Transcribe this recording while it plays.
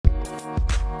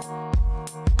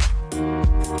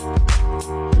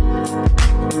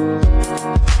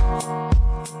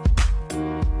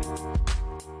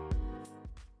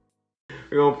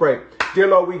going to pray. Dear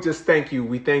Lord, we just thank you.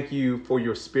 We thank you for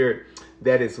your spirit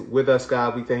that is with us,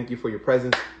 God. We thank you for your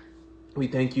presence. We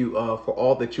thank you for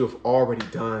all that you have already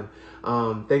done.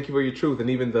 Thank you for your truth and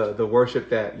even the worship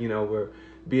that, we're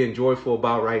being joyful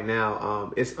about right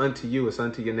now. It's unto you. It's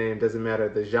unto your name. Doesn't matter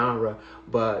the genre.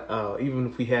 But even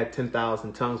if we had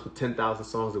 10,000 tongues with 10,000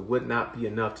 songs, it would not be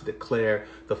enough to declare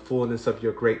the fullness of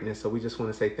your greatness. So we just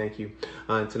want to say thank you.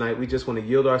 And tonight, we just want to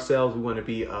yield ourselves. We want to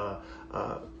be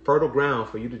fertile ground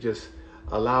for you to just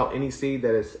allow any seed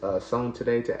that is sown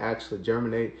today to actually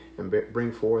germinate and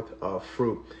bring forth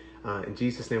fruit. In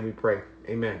Jesus' name we pray.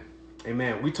 Amen.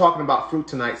 Amen. We're talking about fruit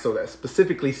tonight, so that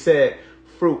specifically said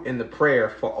fruit in the prayer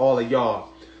for all of y'all.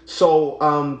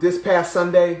 So this past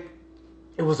Sunday,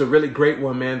 it was a really great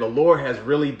one, man. The Lord has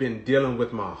really been dealing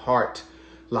with my heart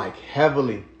like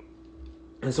heavily.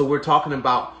 And so we're talking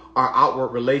about our outward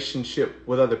relationship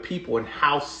with other people and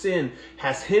how sin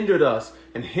has hindered us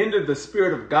and hindered the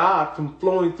Spirit of God from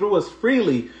flowing through us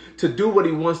freely to do what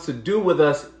he wants to do with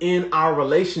us in our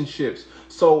relationships.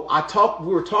 So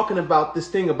we were talking about this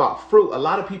thing about fruit. A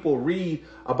lot of people read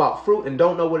about fruit and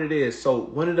don't know what it is. So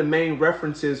one of the main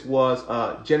references was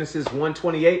Genesis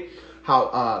 1:28,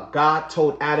 how God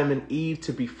told Adam and Eve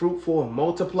to be fruitful and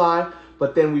multiply.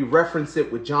 But then we reference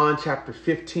it with John chapter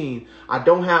 15. I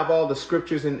don't have all the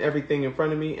scriptures and everything in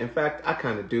front of me. In fact, I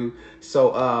kind of do.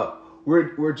 So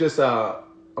we're just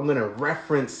I'm going to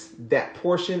reference that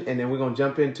portion and then we're going to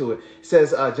jump into it. It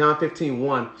says John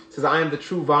 15:1 says, I am the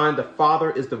true vine. The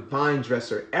Father is the vine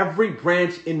dresser. Every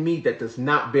branch in me that does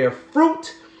not bear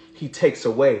fruit, he takes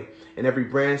away. And every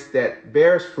branch that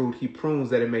bears fruit, he prunes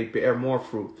that it may bear more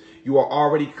fruit. You are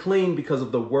already clean because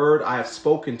of the word I have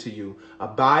spoken to you.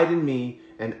 Abide in me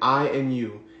and I in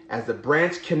you. As the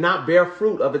branch cannot bear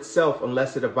fruit of itself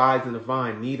unless it abides in the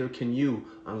vine, neither can you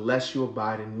unless you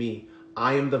abide in me.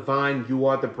 I am the vine, you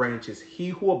are the branches. He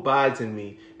who abides in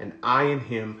me and I in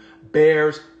him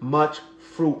bears much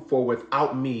fruit, for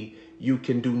without me you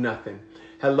can do nothing.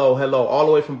 Hello, all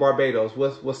the way from Barbados.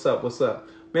 What's up?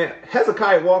 Man,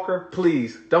 Hezekiah Walker,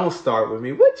 please don't start with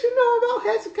me. What you know about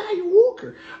Hezekiah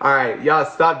Walker? All right, y'all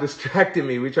stop distracting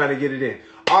me. We're trying to get it in.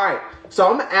 All right, so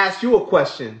I'm going to ask you a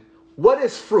question. What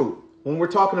is fruit when we're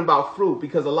talking about fruit?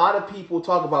 Because a lot of people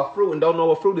talk about fruit and don't know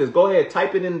what fruit is. Go ahead,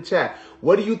 type it in the chat.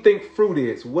 What do you think fruit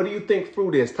is? What do you think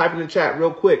fruit is? Type it in the chat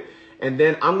real quick. And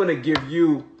then I'm going to give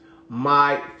you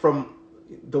from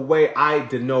the way I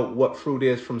denote what fruit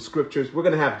is from scriptures. We're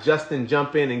going to have Justin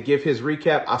jump in and give his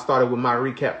recap. I started with my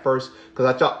recap first because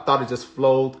I thought it just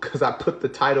flowed because I put the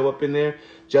title up in there.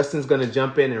 Justin's going to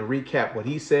jump in and recap what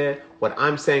he said. What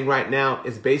I'm saying right now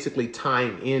is basically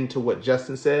tying into what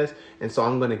Justin says. And so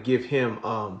I'm going to give him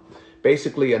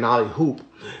basically an alley hoop,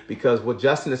 because what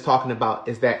Justin is talking about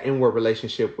is that inward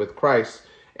relationship with Christ.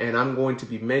 And I'm going to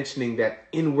be mentioning that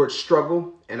inward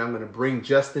struggle, and I'm going to bring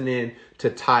Justin in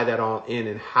to tie that all in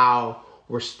and how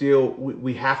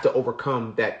we have to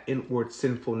overcome that inward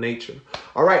sinful nature.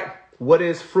 All right. What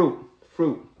is fruit?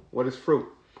 What is fruit?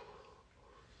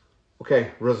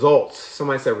 Okay. Results.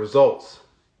 Somebody said results.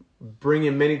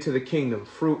 Bringing many to the kingdom.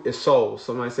 Fruit is souls.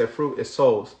 Somebody said fruit is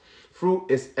souls. Fruit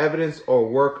is evidence or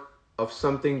work of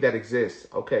something that exists.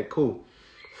 Okay, cool.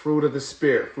 Fruit of the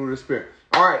Spirit.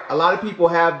 All right, a lot of people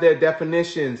have their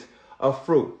definitions of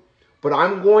fruit, but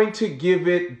I'm going to give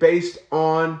it based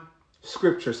on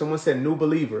scripture. Someone said new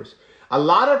believers. A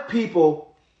lot of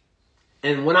people,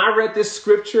 and when I read this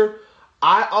scripture,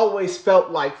 I always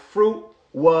felt like fruit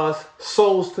was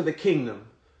souls to the kingdom,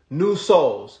 new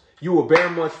souls. You will bear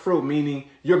much fruit, meaning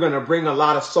you're going to bring a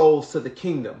lot of souls to the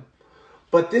kingdom.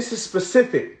 But this is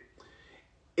specific.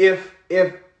 If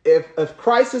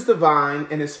Christ is the vine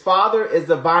and his Father is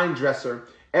the vine dresser,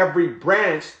 every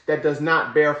branch that does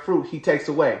not bear fruit, he takes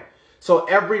away. So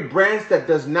every branch that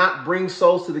does not bring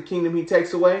souls to the kingdom, he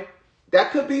takes away.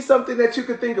 That could be something that you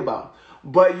could think about.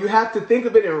 But you have to think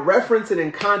of it in reference and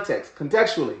in context,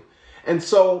 contextually. And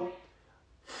so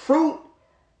fruit,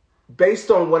 based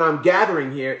on what I'm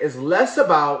gathering here, is less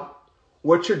about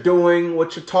what you're doing,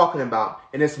 what you're talking about,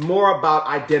 and it's more about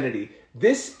identity.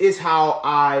 This is how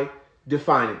I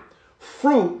define it.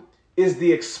 Fruit is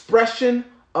the expression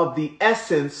of the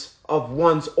essence of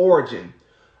one's origin.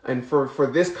 And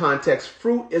for this context,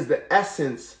 fruit is the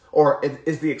essence, or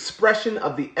is the expression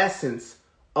of the essence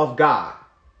of God.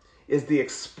 Is the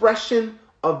expression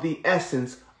of the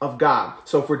essence of God.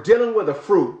 So if we're dealing with a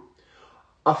fruit,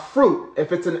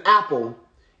 if it's an apple,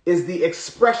 is the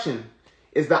expression,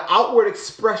 is the outward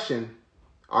expression,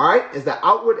 all right, is the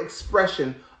outward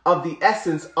expression of the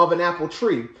essence of an apple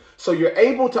tree. So you're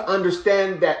able to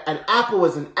understand that an apple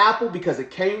is an apple because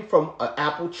it came from an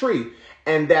apple tree,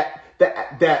 and that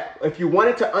that if you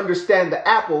wanted to understand the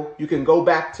apple, you can go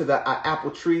back to the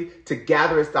apple tree to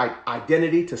gather its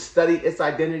identity, to study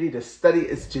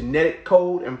its genetic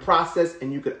code and process,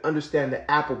 and you could understand the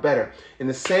apple better. In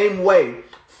the same way,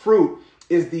 fruit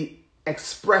is the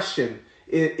expression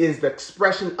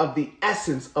of the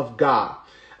essence of God.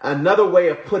 Another way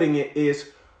of putting it is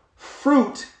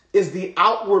fruit is the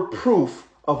outward proof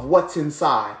of what's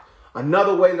inside.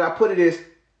 Another way that I put it is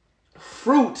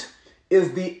fruit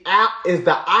is the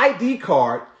ID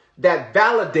card that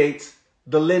validates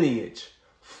the lineage.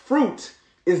 Fruit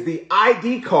is the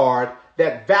ID card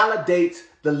that validates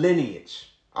the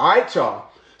lineage. All right, y'all.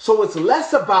 So it's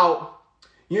less about,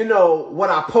 what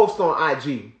I post on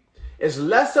IG. It's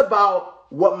less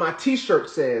about what my t-shirt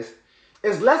says.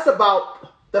 It's less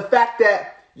about the fact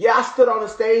that, I stood on a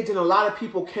stage and a lot of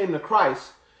people came to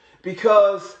Christ.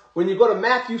 Because when you go to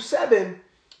Matthew 7,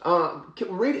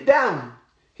 read it down.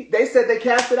 They said they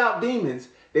casted out demons.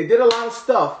 They did a lot of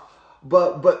stuff.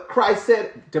 But Christ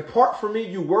said, "Depart from me,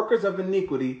 you workers of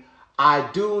iniquity. I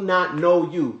do not know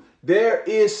you." There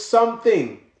is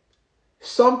something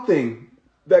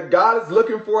that God is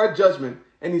looking for at judgment,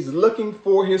 and he's looking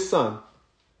for his son.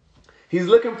 He's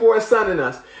looking for his son in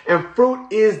us. And fruit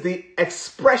is the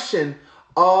expression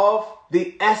of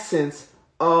the essence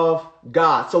of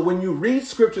God. So when you read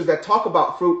scriptures that talk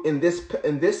about fruit in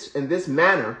this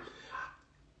manner,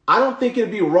 I don't think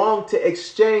it'd be wrong to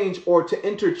exchange or to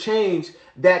interchange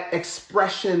that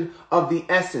expression of the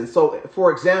essence. So,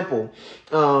 for example,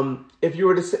 if you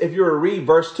were to read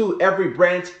verse 2, every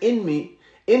branch in me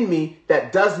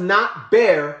that does not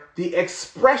bear the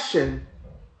expression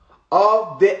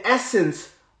of the essence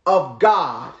of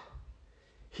God,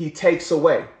 he takes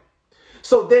away.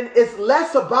 So then it's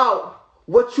less about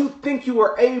what you think you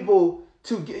are able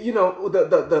to get,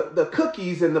 the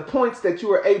cookies and the points that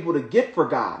you are able to get for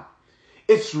God.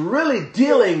 It's really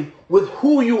dealing with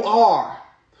who you are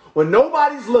when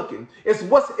nobody's looking. It's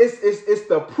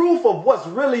the proof of what's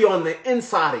really on the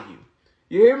inside of you.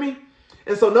 You hear me?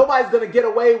 And so nobody's going to get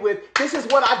away with, "This is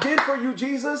what I did for you,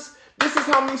 Jesus. This is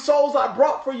how many souls I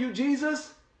brought for you,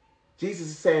 Jesus." Jesus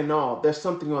is saying, no, there's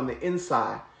something on the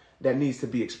inside that needs to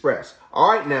be expressed.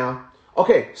 All right, now.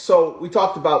 Okay, so we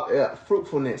talked about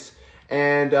fruitfulness.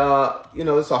 And,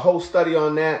 it's a whole study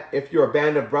on that. If you're a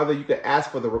band of brother, you could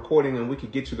ask for the recording and we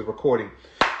could get you the recording.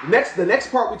 The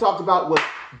next part we talked about was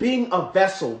being a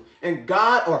vessel. And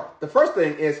the first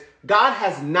thing is God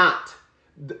has not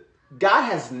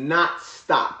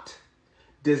stopped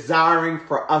desiring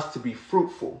for us to be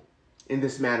fruitful in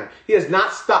this manner. He has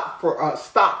not stopped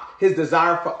his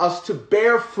desire for us to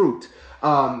bear fruit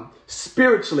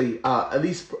spiritually, at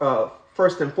least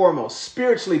first and foremost,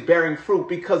 spiritually bearing fruit,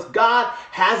 because God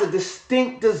has a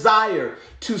distinct desire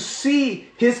to see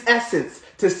his essence,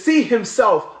 to see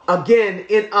himself again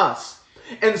in us.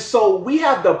 And so we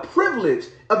have the privilege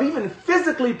of even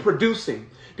physically producing,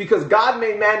 because God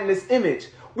made man in his image.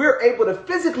 We're able to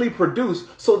physically produce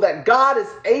so that God is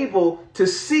able to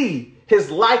see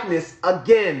his likeness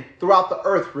again throughout the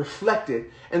earth reflected.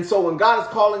 And so when God is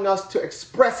calling us to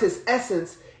express his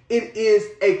essence, it is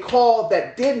a call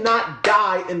that did not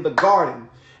die in the garden.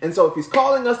 And so if he's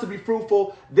calling us to be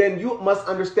fruitful, then you must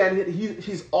understand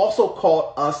he's also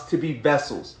called us to be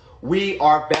vessels. We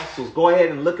are vessels. Go ahead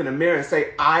and look in the mirror and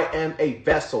say, "I am a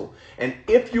vessel." And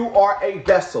if you are a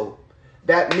vessel,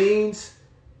 that means,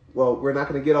 well, we're not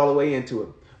going to get all the way into it.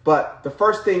 But the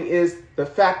first thing is the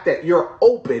fact that you're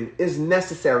open is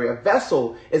necessary. A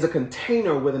vessel is a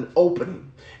container with an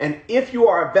opening. And if you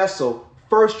are a vessel,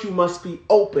 first you must be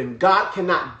open. God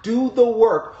cannot do the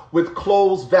work with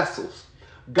closed vessels.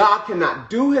 God cannot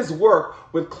do his work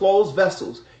with closed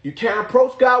vessels. You can't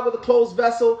approach God with a closed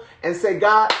vessel and say,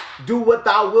 "God, do what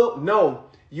thou wilt." No,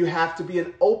 you have to be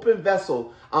an open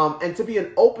vessel. And to be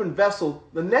an open vessel,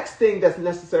 the next thing that's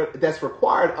necessary, that's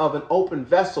required of an open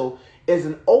vessel, is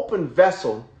an open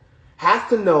vessel has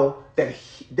to know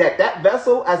that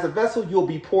vessel, as a vessel, you'll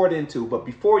be poured into. But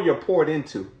before you're poured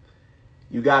into,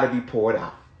 you got to be poured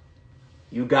out.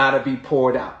 You got to be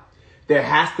poured out. There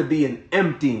has to be an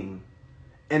emptying.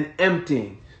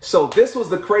 So this was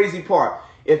the crazy part.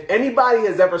 If anybody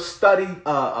has ever studied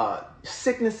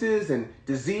sicknesses and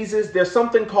diseases, there's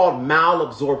something called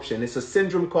malabsorption. It's a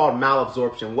syndrome called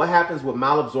malabsorption. What happens with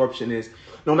malabsorption is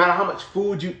no matter how much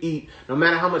food you eat, no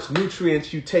matter how much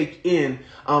nutrients you take in,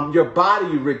 your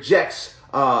body rejects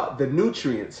the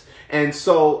nutrients. And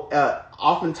so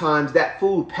oftentimes that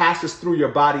food passes through your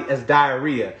body as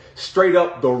diarrhea, straight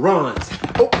up the runs.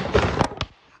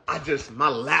 My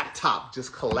laptop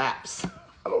just collapsed.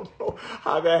 don't know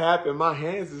how that happened. My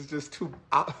hands is just too,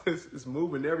 it's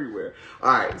moving everywhere.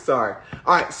 All right, sorry.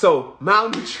 All right, so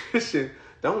malnutrition.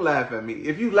 Don't laugh at me.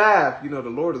 If you laugh, the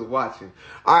Lord is watching.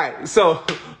 All right, so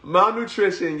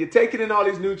malnutrition, you're taking in all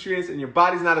these nutrients and your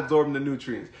body's not absorbing the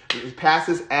nutrients. It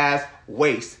passes as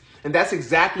waste. And that's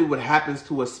exactly what happens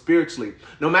to us spiritually.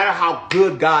 No matter how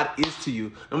good God is to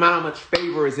you, no matter how much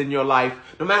favor is in your life,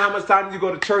 no matter how much time you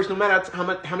go to church, no matter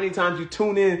how many times you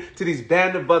tune in to these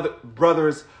Band of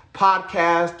Brothers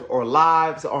podcast or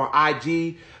lives or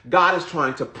IG, God is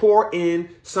trying to pour in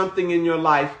something in your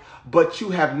life, but you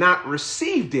have not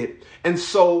received it. And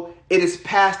so it is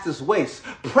passed as waste.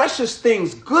 Precious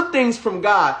things, good things from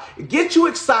God, get you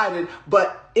excited,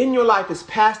 but in your life is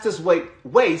passed as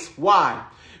waste. Why?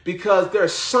 Because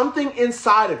there's something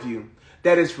inside of you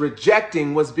that is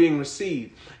rejecting what's being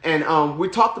received. And we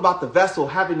talked about the vessel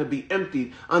having to be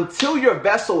emptied. Until your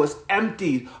vessel is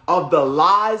emptied of the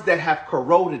lies that have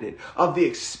corroded it, of the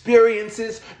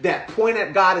experiences that point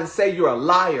at God and say you're a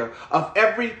liar, of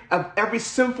every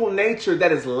sinful nature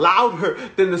that is louder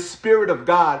than the Spirit of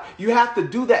God. You have to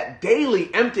do that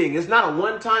daily emptying. It's not a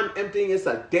one-time emptying. It's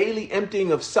a daily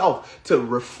emptying of self to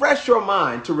refresh your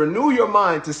mind, to renew your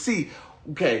mind, to see,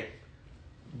 okay,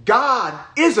 God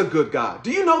is a good God.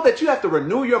 Do you know that you have to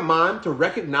renew your mind to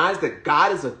recognize that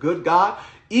God is a good God,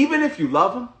 even if you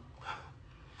love him?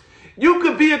 You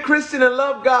could be a Christian and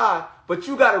love God, but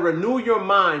you got to renew your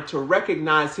mind to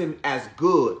recognize him as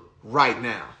good right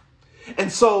now. And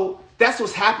so that's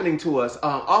what's happening to us.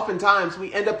 Oftentimes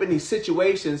we end up in these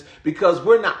situations because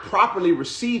we're not properly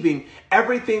receiving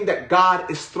everything that God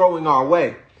is throwing our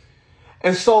way.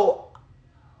 And so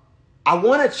I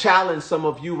want to challenge some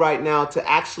of you right now to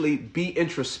actually be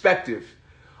introspective,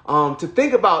 to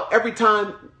think about every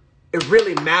time it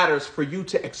really matters for you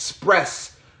to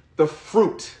express the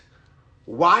fruit.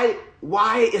 Why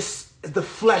is the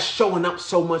flesh showing up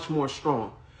so much more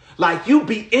strong? Like you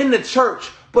be in the church,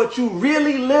 but you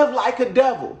really live like a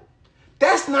devil.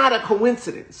 That's not a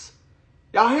coincidence.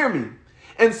 Y'all hear me?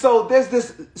 And so there's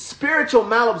this spiritual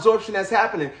malabsorption that's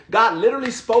happening. God literally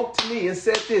spoke to me and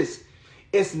said this.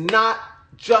 It's not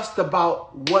just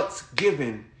about what's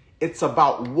given. It's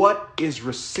about what is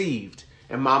received.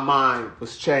 And my mind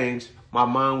was changed. My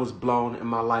mind was blown and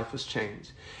my life was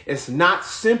changed. It's not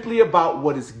simply about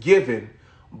what is given,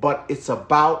 but it's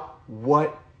about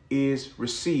what is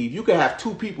received. You can have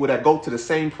two people that go to the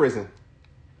same prison.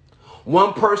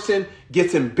 One person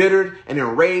gets embittered and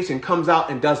enraged and comes out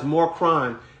and does more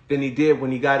crime than he did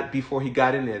when he got it before he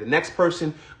got in there. The next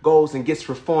person goes and gets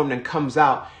reformed and comes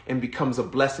out and becomes a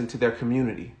blessing to their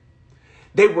community.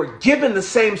 They were given the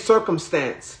same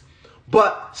circumstance,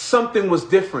 but something was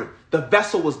different. The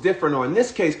vessel was different, or in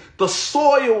this case, the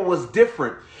soil was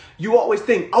different. You always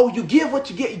think, oh, you give what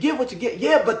you get, you give what you get.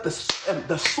 Yeah, but the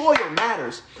soil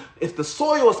matters. If the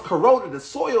soil is corroded, the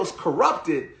soil is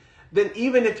corrupted, then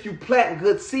even if you plant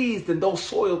good seeds, then those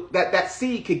soil, that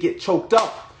seed could get choked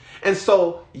up. And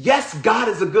so, yes, God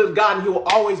is a good God and he will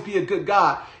always be a good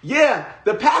God. Yeah,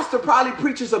 the pastor probably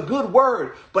preaches a good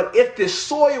word, but if this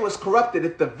soil is corrupted,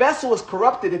 if the vessel is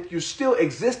corrupted, if you're still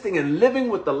existing and living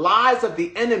with the lies of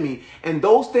the enemy, and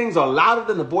those things are louder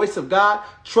than the voice of God,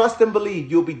 trust and believe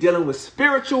you'll be dealing with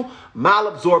spiritual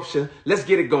malabsorption. Let's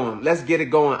get it going. Let's get it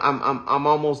going. I'm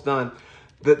almost done.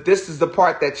 This is the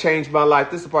part that changed my life.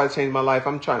 This is the part that changed my life.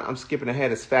 I'm skipping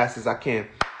ahead as fast as I can.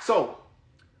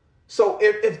 So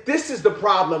if this is the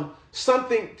problem,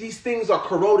 these things are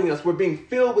corroding us. We're being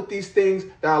filled with these things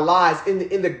that are lies.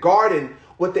 In the garden,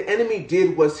 what the enemy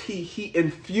did was he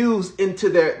infused into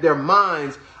their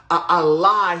minds a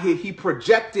lie. He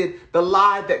projected the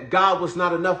lie that God was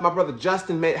not enough. My brother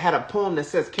Justin had a poem that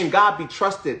says, "Can God be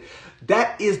trusted?"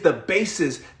 That is the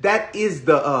basis. That is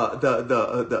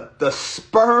the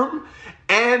sperm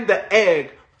and the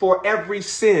egg for every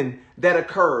sin that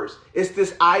occurs. It's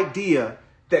this idea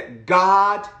that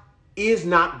God is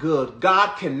not good.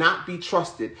 God cannot be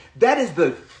trusted. That is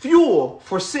the fuel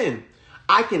for sin.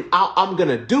 I'm going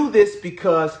to do this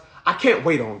because I can't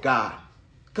wait on God.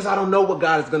 Because I don't know what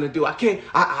God is going to do.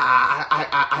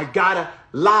 I gotta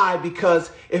lie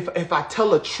because if I tell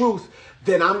the truth,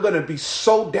 then I'm going to be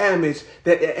so damaged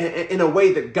that in a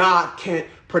way that God can't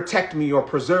protect me or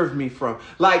preserve me from.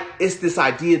 Like, it's this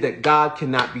idea that God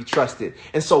cannot be trusted.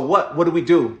 And so what do we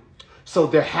do? So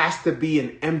there has to be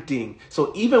an emptying.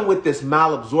 So even with this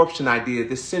malabsorption idea,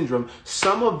 this syndrome,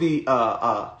 some of the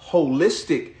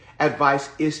holistic advice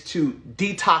is to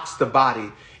detox the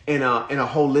body in a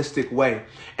holistic way.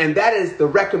 And that is the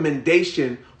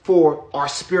recommendation for our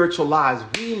spiritual lives.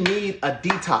 We need a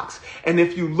detox. And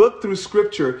if you look through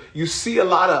scripture, you see a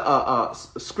lot of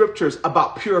scriptures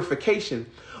about purification.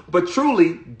 But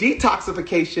truly,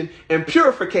 detoxification and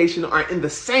purification are in the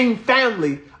same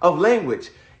family of language.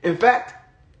 In fact,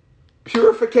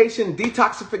 purification,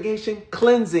 detoxification,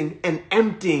 cleansing, and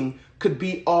emptying could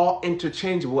be all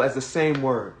interchangeable as the same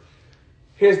word.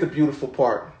 Here's the beautiful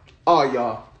part. Oh,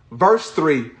 y'all. Verse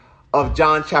 3 of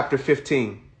John chapter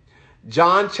 15.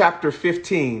 John chapter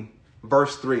 15,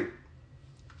 verse 3.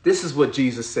 This is what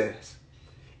Jesus says.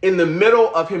 In the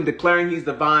middle of him declaring he's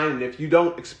divine, and if you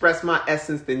don't express my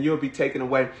essence, then you'll be taken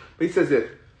away. But he says this,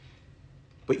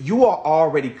 but you are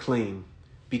already clean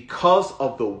because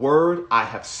of the word I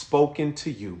have spoken to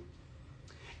you.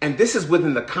 And this is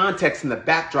within the context and the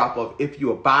backdrop of if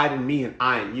you abide in me and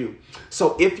I in you.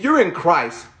 So if you're in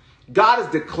Christ, God is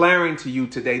declaring to you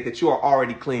today that you are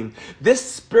already clean. This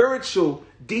spiritual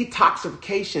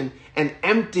detoxification and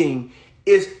emptying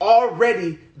is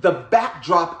already the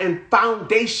backdrop and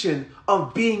foundation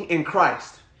of being in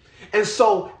Christ. And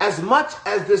so as much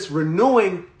as this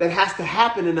renewing that has to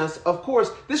happen in us, of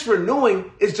course, this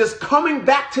renewing is just coming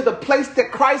back to the place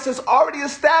that Christ has already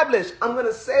established. I'm going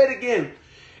to say it again.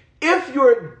 If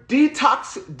you're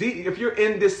if you're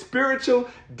in this spiritual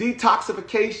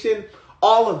detoxification,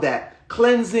 all of that,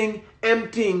 cleansing,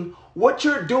 emptying, what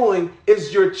you're doing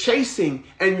is you're chasing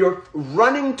and you're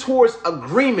running towards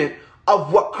agreement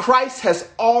of what Christ has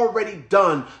already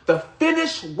done. The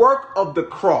finished work of the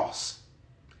cross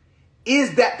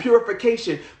is that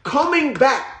purification, coming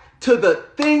back to the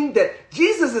thing that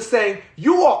Jesus is saying,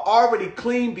 you are already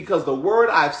clean because the word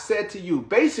I've said to you.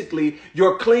 Basically,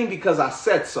 you're clean because I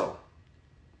said so.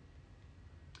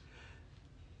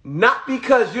 Not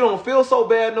because you don't feel so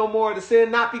bad no more to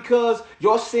sin, not because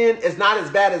your sin is not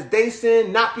as bad as they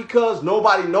sin, not because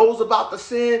nobody knows about the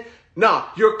sin. No,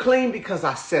 you're clean because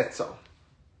I said so.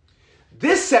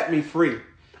 This set me free.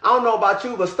 I don't know about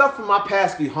you, but stuff from my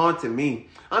past be haunting me.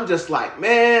 I'm just like,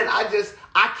 man,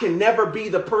 I can never be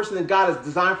the person that God has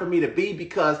designed for me to be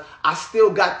because I still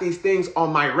got these things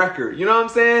on my record. You know what I'm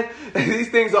saying? These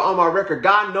things are on my record.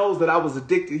 God knows that I was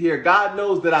addicted here. God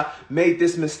knows that I made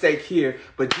this mistake here.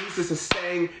 But Jesus is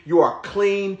saying you are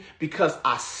clean because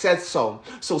I said so.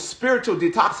 So spiritual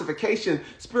detoxification,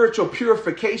 spiritual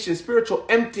purification, spiritual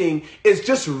emptying is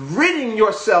just ridding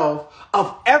yourself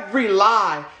of every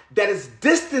lie that is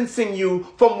distancing you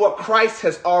from what Christ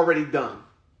has already done.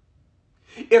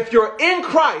 If you're in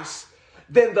Christ,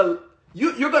 then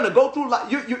you're going to go through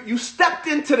life. You stepped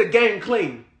into the game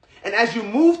clean. And as you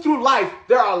move through life,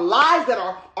 there are lies that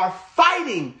are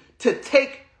fighting to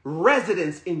take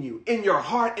residence in you, in your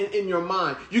heart and in your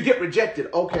mind. You get rejected.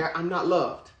 Okay, I'm not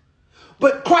loved.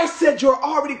 But Christ said you're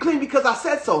already clean because I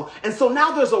said so. And so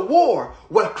now there's a war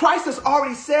where Christ has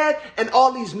already said and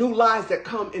all these new lies that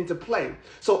come into play.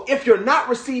 So if you're not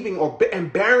receiving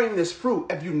and bearing this fruit,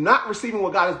 if you're not receiving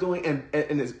what God is doing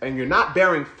and you're not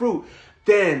bearing fruit,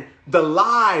 then the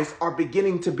lies are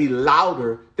beginning to be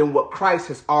louder than what Christ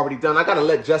has already done. I got to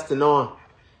let Justin on.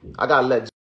 I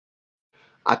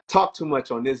talk too much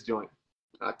on this joint.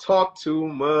 I talk too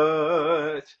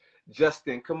much.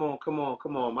 Justin, come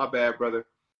on. My bad, brother.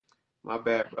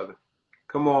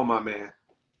 Come on, my man.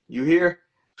 You here?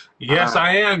 Yes,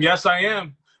 I am.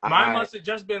 Mine must have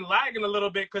just been lagging a little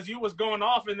bit because you was going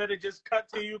off and then it just cut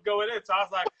to you going in. So I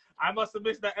was like, I must have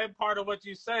missed the end part of what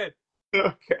you said.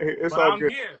 Okay, it's all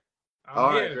good.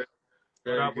 I'm here.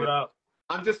 What up?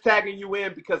 I'm just tagging you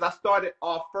in because I started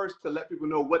off first to let people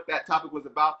know what that topic was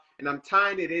about. And I'm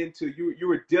tying it into you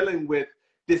were dealing with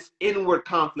this inward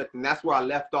conflict, and that's where I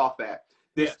left off at.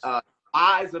 This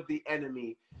eyes of the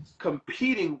enemy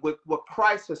competing with what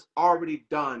Christ has already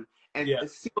done. And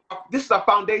this is our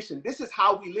foundation. This is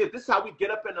how we live. This is how we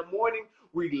get up in the morning.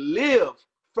 We live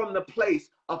from the place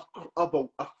of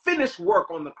a finished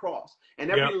work on the cross. And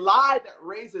every lie that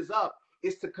raises up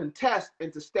is to contest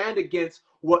and to stand against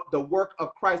what the work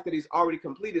of Christ that he's already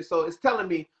completed. So it's telling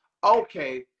me,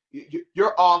 okay,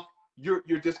 you're off. You're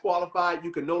disqualified.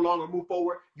 You can no longer move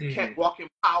forward. You can't walk in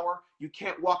power. You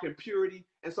can't walk in purity.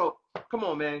 And so, come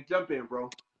on, man, jump in, bro.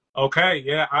 Okay,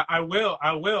 yeah, I will.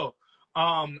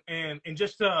 And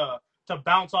just to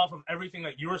bounce off of everything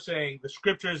that you were saying, the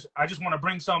scriptures, I just want to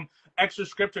bring some extra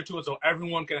scripture to it so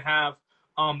everyone can have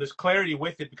this clarity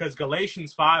with it, because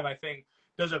Galatians 5, I think,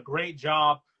 does a great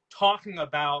job talking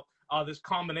about this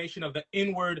combination of the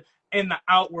inward and the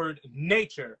outward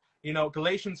nature. You know,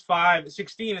 Galatians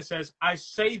 5:16, it says, I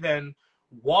say then,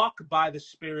 walk by the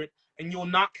Spirit, and you'll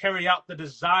not carry out the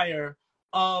desire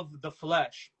of the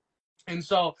flesh. And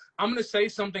so I'm going to say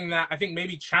something that I think may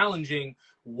be challenging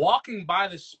walking by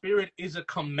the Spirit is a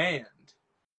command.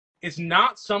 It's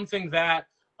not something that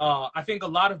I think a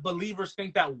lot of believers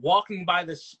think that walking by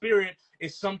the Spirit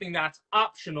is something that's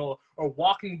optional, or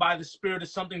walking by the Spirit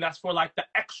is something that's for like the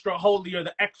extra holy or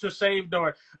the extra saved,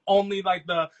 or only like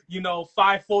the, you know,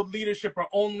 fivefold leadership, or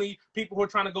only people who are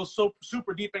trying to go so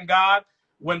super deep in God.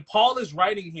 When Paul is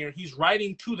writing here, he's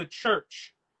writing to the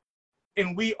church,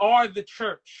 and we are the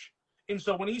church. And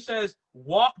so when he says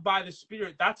walk by the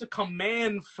Spirit, that's a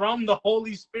command from the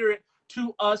Holy Spirit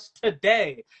to us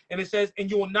today. And it says, and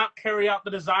you will not carry out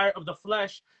the desire of the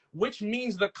flesh, which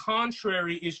means the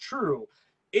contrary is true.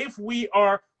 If we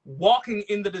are walking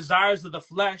in the desires of the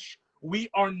flesh, we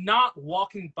are not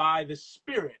walking by the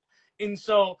Spirit. And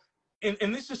so,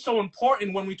 and this is so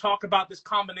important when we talk about this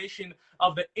combination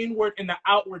of the inward and the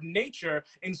outward nature.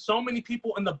 And so many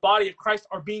people in the body of Christ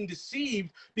are being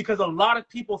deceived because a lot of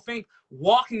people think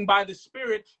walking by the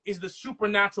Spirit is the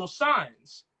supernatural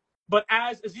signs. But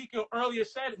as Ezekiel earlier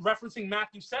said, referencing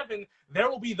Matthew 7, there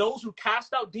will be those who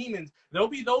cast out demons. There will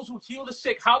be those who heal the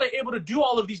sick. How they're able to do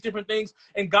all of these different things.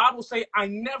 And God will say, I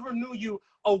never knew you.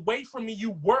 Away from me,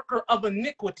 you worker of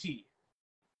iniquity.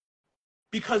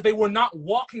 Because they were not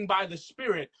walking by the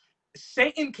Spirit.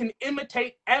 Satan can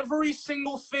imitate every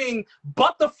single thing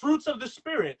but the fruits of the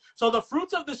Spirit. So the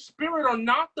fruits of the Spirit are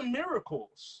not the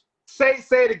miracles. Say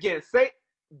it again. Say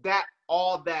that,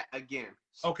 all that again.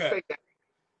 Okay. Say that.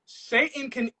 Satan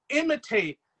can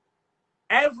imitate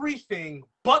everything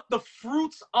but the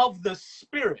fruits of the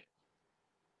Spirit.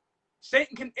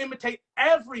 Satan can imitate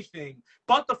everything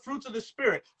but the fruits of the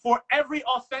Spirit. For every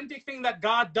authentic thing that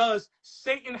God does,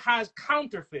 Satan has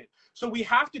counterfeit. So we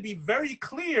have to be very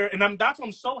clear, and that's why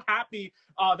I'm so happy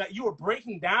that you are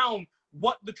breaking down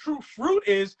what the true fruit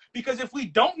is, because if we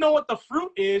don't know what the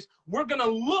fruit is, we're going to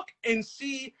look and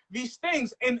see these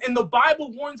things. And the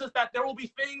Bible warns us that there will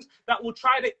be things that will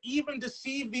try to even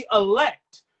deceive the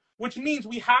elect, which means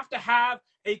we have to have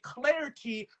a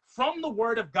clarity from the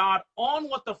Word of God on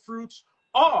what the fruits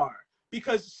are,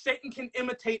 because Satan can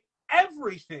imitate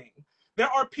everything. There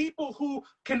are people who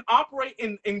can operate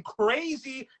in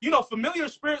crazy, familiar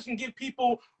spirits can give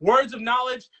people words of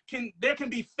knowledge. There can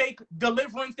be fake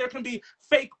deliverance. There can be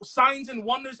fake signs and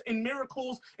wonders and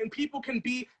miracles. And people can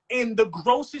be in the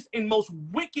grossest and most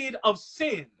wicked of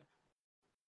sin.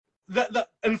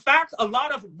 In fact, a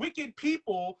lot of wicked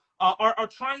people are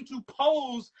trying to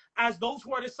pose as those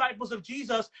who are disciples of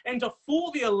Jesus and to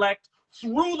fool the elect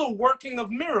through the working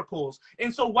of miracles.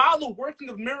 And so while the working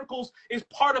of miracles is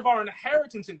part of our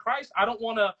inheritance in Christ, I don't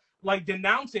want to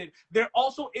denounce it. There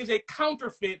also is a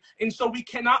counterfeit. And so we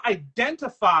cannot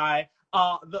identify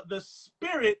the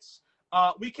spirits.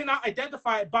 We cannot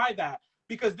identify it by that,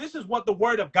 because this is what the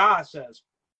Word of God says.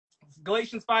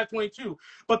 Galatians 5:22.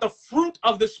 But the fruit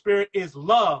of the Spirit is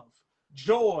love,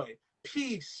 joy,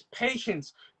 peace,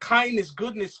 patience, kindness,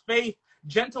 goodness, faith,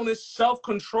 gentleness,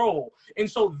 self-control. And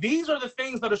so these are the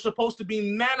things that are supposed to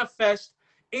be manifest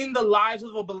in the lives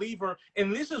of a believer.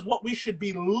 And this is what we should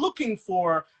be looking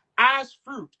for as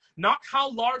fruit. Not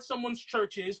how large someone's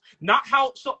church is, not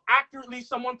how so accurately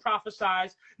someone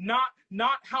prophesies, not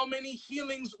how many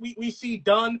healings we see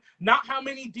done, not how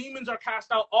many demons are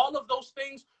cast out. All of those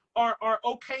things are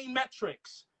okay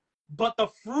metrics. But the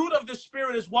fruit of the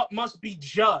Spirit is what must be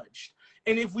judged.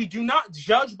 And if we do not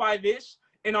judge by this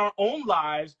in our own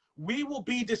lives, we will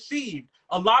be deceived.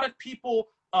 A lot of people,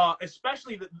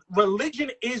 especially religion,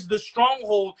 is the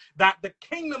stronghold that the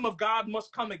kingdom of God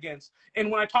must come against. And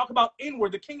when I talk about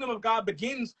inward, the kingdom of God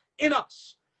begins in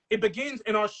us. It begins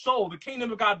in our soul. The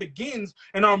kingdom of God begins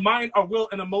in our mind, our will,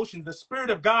 and emotions. The Spirit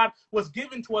of God was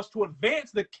given to us to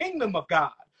advance the kingdom of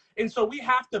God. And so we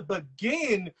have to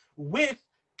begin with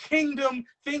kingdom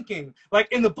thinking. Like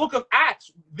in the book of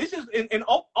Acts, this is, and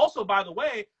also, by the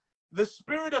way, the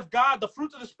Spirit of God, the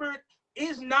fruit of the Spirit,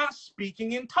 is not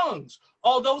speaking in tongues.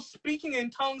 Although speaking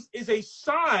in tongues is a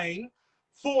sign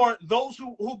for those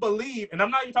who believe. And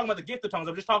I'm not even talking about the gift of tongues.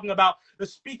 I'm just talking about the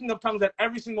speaking of tongues that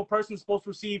every single person is supposed to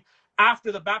receive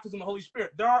after the baptism of the Holy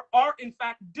Spirit. There are in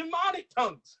fact, demonic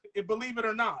tongues, believe it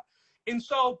or not. And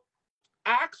so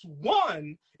Acts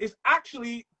 1 is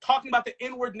actually talking about the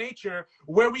inward nature,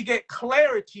 where we get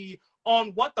clarity on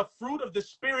what the fruit of the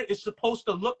Spirit is supposed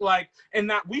to look like, and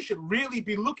that we should really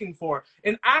be looking for.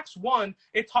 In Acts 1,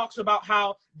 it talks about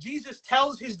how Jesus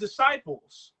tells his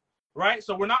disciples, right?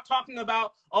 So we're not talking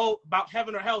about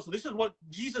heaven or hell. So this is what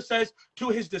Jesus says to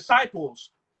his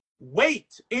disciples: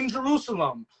 wait in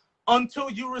Jerusalem until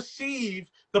you receive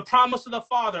the promise of the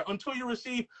Father, until you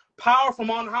receive power from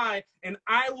on high, and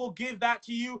I will give that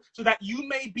to you so that you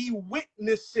may be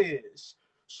witnesses.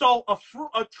 So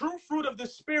a true fruit of the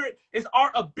Spirit is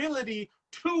our ability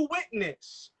to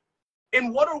witness.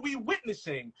 And what are we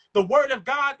witnessing? The word of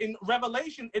God in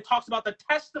Revelation, it talks about the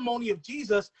testimony of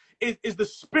Jesus is the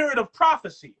spirit of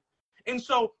prophecy. And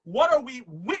so what are we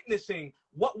witnessing?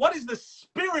 What is the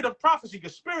spirit of prophecy?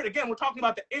 Because spirit, again, we're talking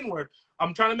about the inward.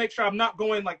 I'm trying to make sure I'm not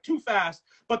going like too fast,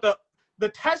 but the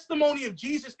testimony of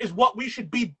Jesus is what we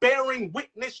should be bearing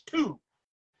witness to.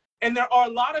 And there are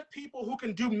a lot of people who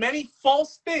can do many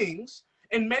false things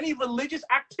and many religious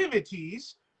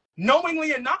activities,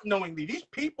 knowingly and not knowingly. These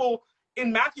people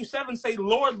in Matthew 7 say,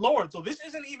 Lord, Lord. So this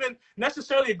isn't even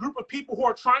necessarily a group of people who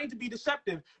are trying to be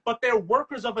deceptive, but they're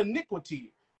workers of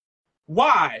iniquity.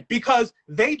 Why? Because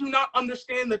they do not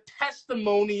understand the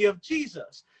testimony of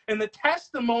Jesus. And the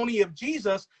testimony of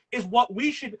Jesus is what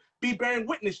we should be bearing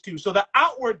witness to. So the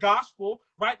outward gospel,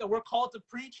 right, that we're called to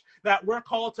preach, that we're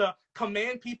called to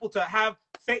command people to have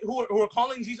faith, who are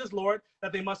calling Jesus Lord,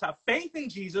 that they must have faith in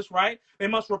Jesus, right? They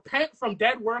must repent from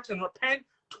dead works and repent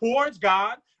towards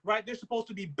God, right? They're supposed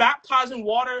to be baptized in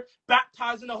water,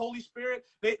 baptized in the Holy Spirit.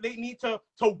 They need to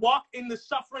walk in the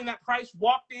suffering that Christ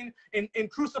walked in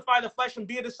and crucify the flesh and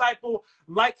be a disciple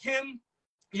like him,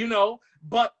 you know.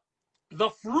 But the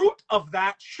fruit of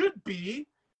that should be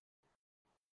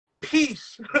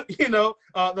peace, you know.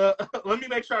 Let me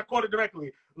make sure I quote it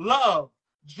directly. Love,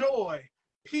 joy,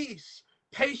 peace,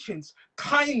 patience,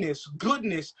 kindness,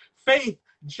 goodness, faith,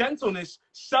 gentleness,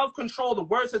 self-control. The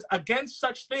word says, against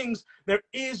such things there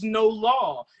is no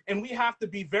law. And we have to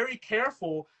be very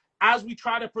careful as we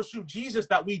try to pursue Jesus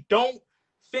that we don't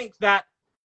think that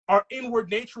our inward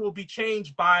nature will be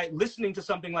changed by listening to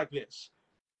something like this.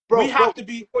 Bro, we have to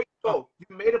be. You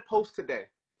made a post today.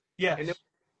 Yes. And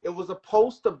it was a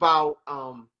post about,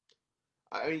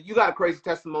 I mean, you got a crazy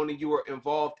testimony. You were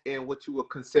involved in what you would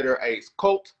consider a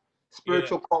cult,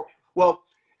 spiritual cult. Well,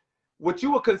 what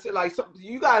you would consider, like,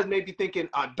 you guys may be thinking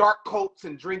dark cults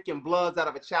and drinking bloods out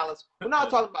of a chalice. We're not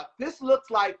talking about, this looks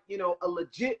like, you know,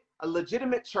 a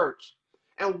legitimate church.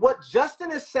 And what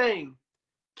Justin is saying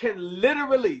can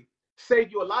literally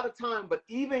save you a lot of time, but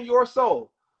even your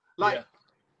soul. Like,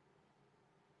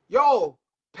 yo,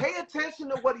 pay attention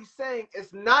to what he's saying.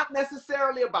 It's not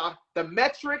necessarily about the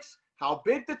metrics, how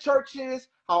big the church is,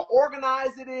 how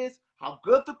organized it is, how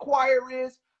good the choir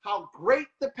is, how great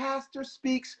the pastor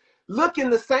speaks. Look in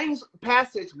the same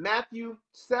passage, Matthew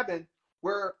 7,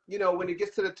 where, you know, when it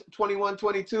gets to the 21,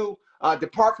 22,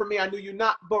 depart from me, I knew you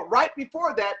not. But right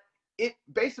before that, it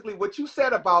basically, what you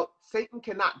said about Satan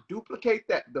cannot duplicate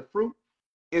the fruit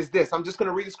is this. I'm just going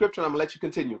to read the scripture and I'm going to let you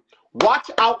continue. Watch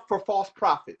out for false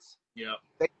prophets. Yeah.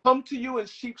 They come to you in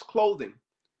sheep's clothing.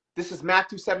 This is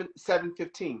Matthew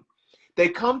 7:15. They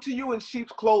come to you in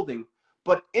sheep's clothing,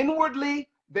 but inwardly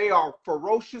they are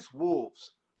ferocious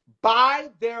wolves.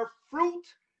 By their fruit,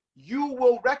 you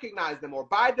will recognize them, or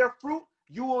by their fruit,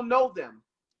 you will know them.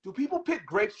 Do people pick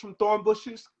grapes from thorn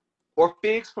bushes or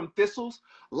figs from thistles?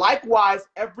 Likewise,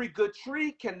 every good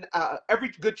tree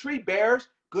bears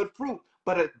good fruit,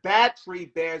 but a bad tree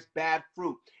bears bad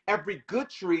fruit. Every good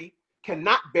tree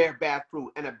cannot bear bad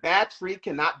fruit, and a bad tree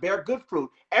cannot bear good fruit.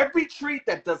 Every tree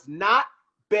that does not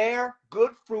bear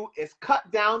good fruit is cut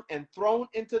down and thrown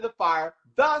into the fire.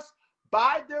 Thus,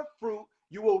 by their fruit,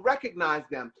 you will recognize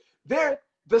them. They're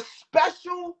the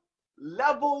special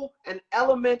level and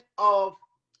element of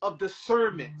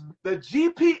discernment. The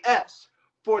GPS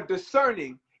for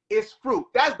discerning is fruit.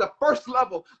 That's the first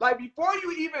level. Like, before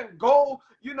you even go,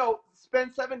 you know,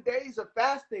 spend 7 days of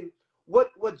fasting,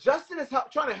 what Justin is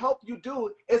trying to help you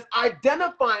do is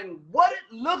identifying what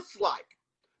it looks like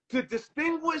to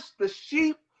distinguish the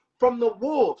sheep from the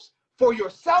wolves for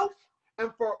yourself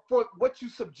and for what you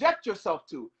subject yourself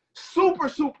to. Super,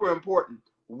 super important.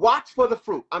 Watch for the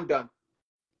fruit. I'm done.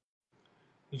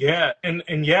 Yeah, and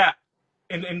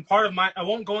part of my, I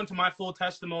won't go into my full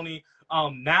testimony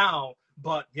now,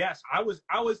 but yes, I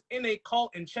was in a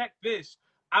cult, and check this,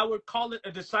 I would call it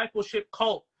a discipleship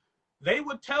cult. They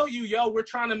would tell you, yo, we're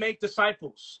trying to make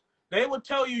disciples. They would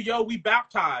tell you, yo, we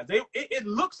baptize. It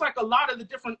looks like a lot of the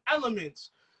different elements,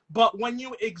 but when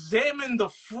you examine the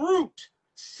fruit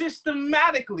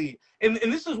systematically, and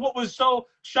this is what was so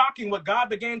shocking, what God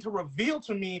began to reveal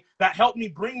to me that helped me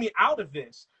bring me out of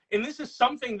this. And this is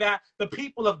something that the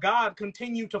people of God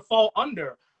continue to fall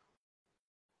under.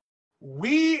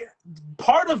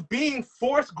 Part of being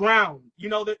fourth ground, you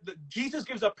know, Jesus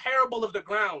gives a parable of the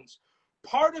grounds.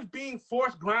 Part of being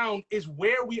fourth ground is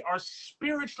where we are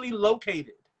spiritually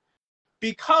located,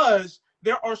 because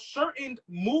there are certain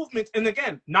movements. And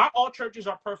again, not all churches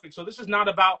are perfect. So this is not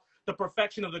about the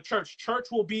perfection of the church. Church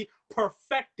will be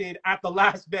perfected at the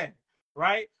last day,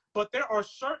 right? but there are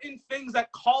certain things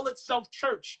that call itself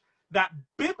church that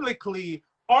biblically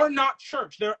are not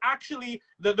church. They're actually,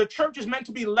 the church is meant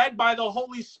to be led by the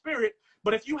Holy Spirit,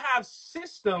 but if you have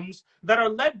systems that are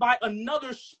led by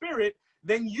another spirit,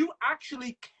 then you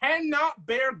actually cannot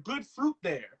bear good fruit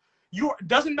there.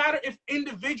 Doesn't matter if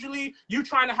individually you're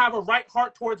trying to have a right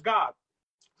heart towards God.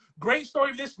 Great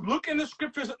story of this. Look in the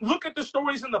scriptures. Look at the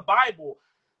stories in the Bible.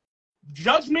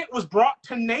 Judgment was brought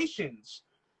to nations.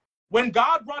 When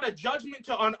God brought a judgment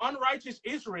to an unrighteous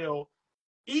Israel,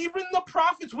 even the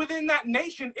prophets within that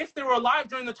nation, if they were alive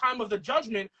during the time of the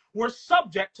judgment, were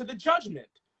subject to the judgment.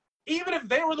 Even if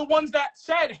they were the ones that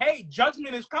said, hey,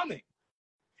 judgment is coming.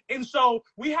 And so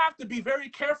we have to be very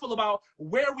careful about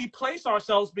where we place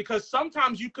ourselves, because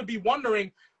sometimes you could be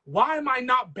wondering, why am I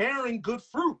not bearing good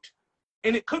fruit?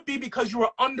 And it could be because you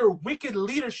are under wicked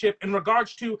leadership in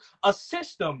regards to a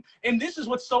system. And this is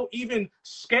what's so even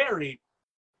scary.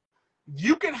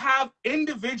 You can have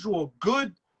individual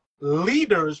good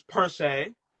leaders per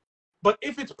se, but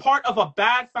if it's part of a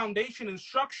bad foundation and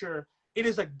structure, it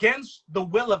is against the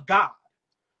will of God.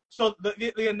 So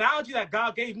the analogy that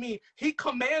God gave me, he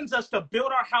commands us to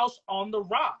build our house on the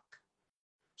rock.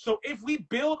 So if we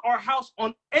build our house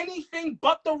on anything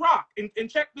but the rock, and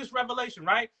check this revelation,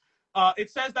 right?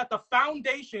 It says that the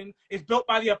foundation is built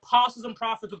by the apostles and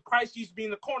prophets, with Christ Jesus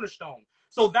being the cornerstone.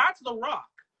 So that's the rock.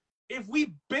 If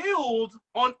we build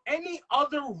on any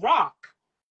other rock,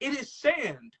 it is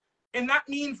sand. And that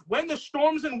means when the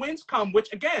storms and winds come,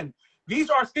 which again, these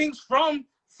are things from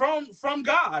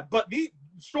God, but these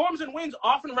storms and winds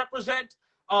often represent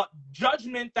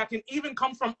judgment that can even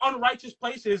come from unrighteous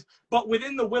places, but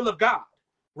within the will of God,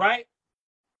 right?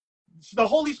 The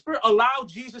Holy Spirit allowed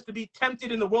Jesus to be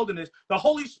tempted in the wilderness. The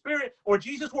Holy Spirit or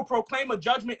Jesus will proclaim a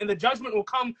judgment, and the judgment will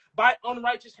come by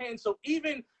unrighteous hands. So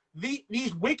even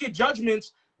these wicked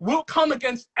judgments will come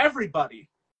against everybody.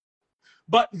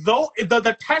 But though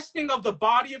the testing of the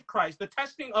body of Christ, the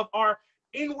testing of our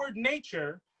inward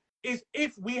nature, is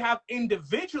if we have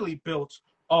individually built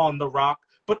on the rock,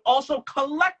 but also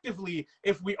collectively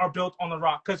if we are built on the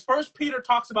rock. Because First Peter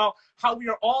talks about how we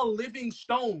are all living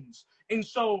stones. And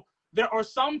so there are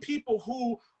some people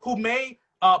who may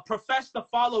profess to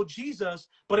follow Jesus,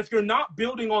 but if you're not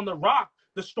building on the rock,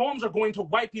 the storms are going to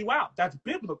wipe you out. That's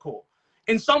biblical.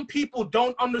 And some people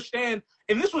don't understand,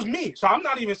 and this was me, so I'm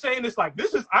not even saying this like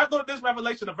this is, I learned this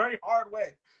revelation a very hard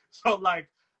way. So like,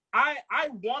 I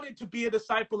wanted to be a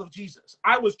disciple of Jesus.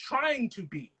 I was trying to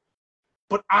be,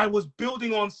 but I was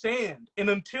building on sand. And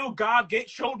until God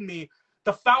showed me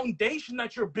the foundation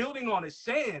that you're building on is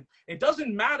sand, it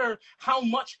doesn't matter how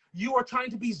much you are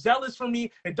trying to be zealous for me.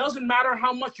 It doesn't matter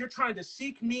how much you're trying to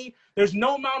seek me. There's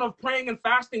no amount of praying and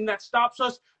fasting that stops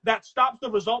us, that stops the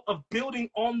result of building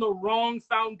on the wrong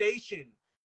foundation.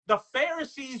 The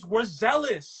Pharisees were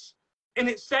zealous. And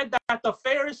it said that the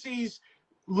Pharisees,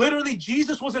 literally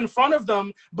Jesus was in front of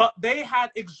them, but they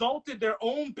had exalted their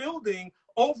own building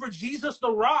over Jesus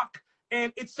the rock.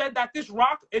 And it said that this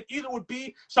rock, it either would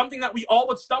be something that we all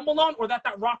would stumble on, or that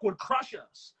rock would crush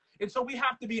us. And so we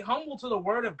have to be humble to the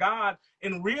word of God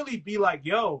and really be like,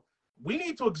 yo, we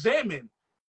need to examine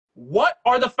what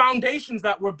are the foundations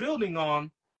that we're building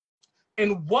on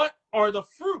and what are the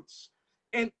fruits.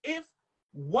 And if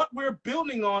what we're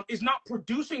building on is not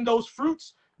producing those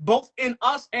fruits, both in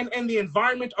us and in the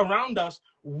environment around us,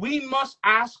 we must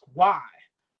ask why.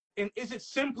 And is it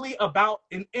simply about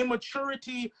an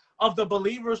immaturity of the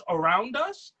believers around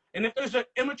us? And if there's an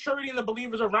immaturity in the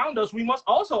believers around us, we must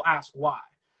also ask why.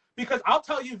 Because I'll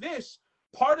tell you this,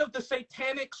 part of the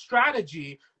satanic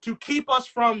strategy to keep us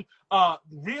from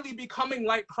really becoming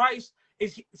like Christ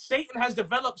is Satan has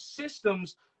developed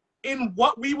systems in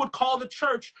what we would call the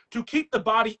church to keep the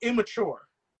body immature.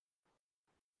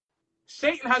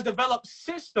 Satan has developed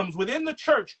systems within the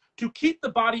church to keep the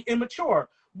body immature.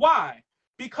 Why?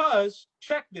 Because,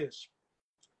 check this,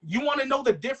 you want to know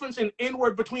the difference in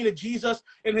inward between a Jesus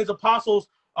and his apostles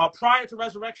prior to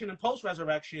resurrection and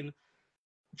post-resurrection.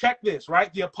 Check this,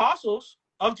 right? The apostles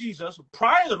of Jesus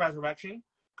prior to the resurrection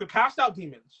could cast out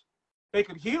demons. They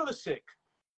could heal the sick.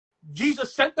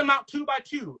 Jesus sent them out 2 by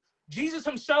 2. Jesus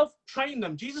himself trained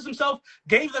them. Jesus himself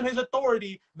gave them his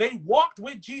authority. They walked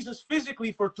with Jesus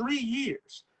physically for 3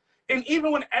 years. And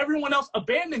even when everyone else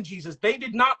abandoned Jesus, they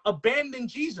did not abandon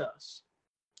Jesus.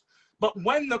 But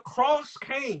when the cross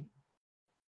came,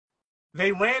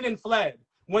 they ran and fled.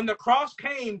 When the cross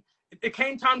came, it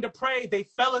came time to pray, they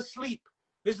fell asleep.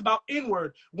 This is about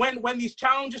inward. When these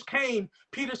challenges came,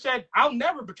 Peter said, I'll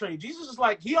never betray you. Jesus is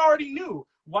like, he already knew.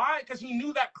 Why? Because he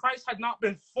knew that Christ had not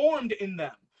been formed in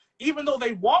them. Even though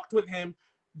they walked with him,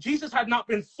 Jesus had not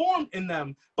been formed in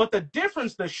them. But the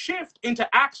difference, the shift into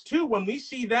Acts 2, when we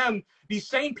see them, these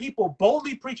same people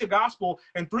boldly preach a gospel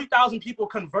and 3,000 people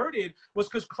converted, was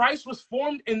because Christ was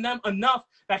formed in them enough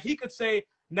that he could say,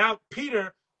 now,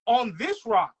 Peter, on this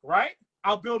rock, right,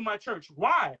 I'll build my church.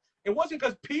 Why? It wasn't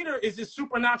because Peter is this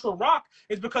supernatural rock.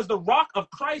 It's because the rock of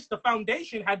Christ, the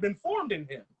foundation, had been formed in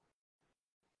him.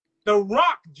 The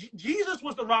rock, Jesus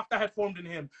was the rock that had formed in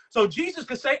him. So Jesus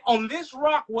could say, on this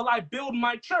rock will I build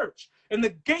my church. And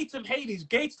the gates of Hades,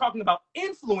 gates talking about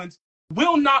influence,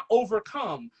 will not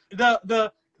overcome.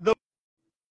 The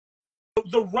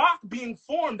rock being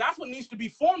formed, that's what needs to be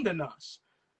formed in us.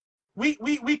 We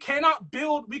cannot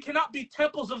be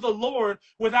temples of the Lord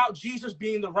without Jesus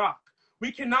being the rock.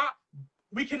 We cannot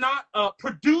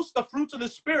produce the fruits of the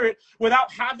Spirit without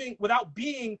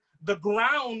being the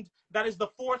ground that is the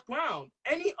fourth ground.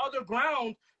 Any other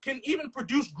ground can even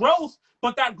produce growth,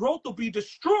 but that growth will be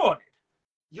destroyed.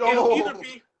 It'll either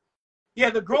be,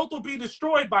 the growth will be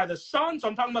destroyed by the sun. So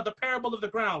I'm talking about the parable of the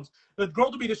grounds. The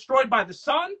growth will be destroyed by the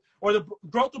sun, or the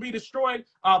growth will be destroyed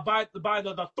by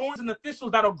the thorns and the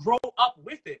thistles that'll grow up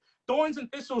with it. Thorns and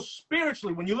thistles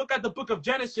spiritually, when you look at the book of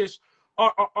Genesis,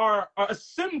 are a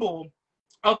symbol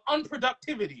of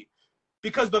unproductivity.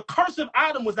 Because the curse of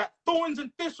Adam was that thorns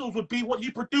and thistles would be what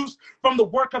he produced from the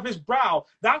work of his brow.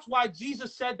 That's why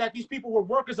Jesus said that these people were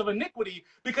workers of iniquity.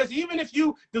 Because even if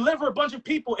you deliver a bunch of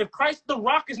people, if Christ the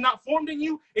rock is not formed in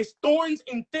you, it's thorns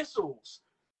and thistles.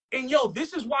 And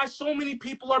this is why so many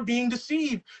people are being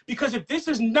deceived. Because if this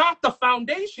is not the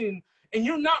foundation and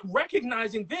you're not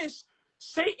recognizing this,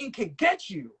 Satan can get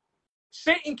you.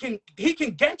 Satan can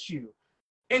get you.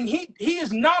 And he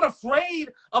is not afraid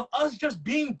of us just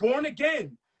being born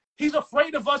again. He's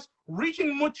afraid of us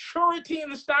reaching maturity in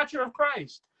the stature of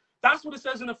Christ. That's what it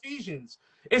says in Ephesians.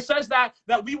 It says that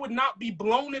we would not be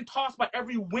blown and tossed by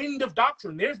every wind of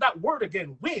doctrine. There's that word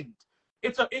again, wind.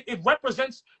 It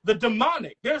represents the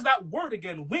demonic. There's that word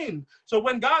again, wind. So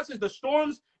when God says the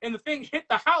storms and the thing hit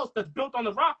the house that's built on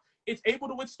the rock, it's able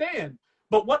to withstand.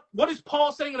 But what is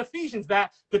Paul saying in Ephesians?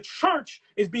 That the church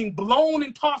is being blown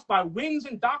and tossed by winds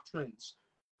and doctrines.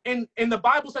 And the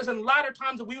Bible says in latter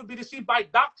times that we would be deceived by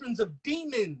doctrines of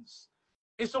demons.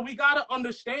 And so we got to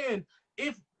understand,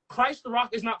 if Christ the rock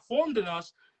is not formed in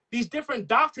us, these different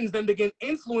doctrines then begin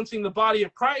influencing the body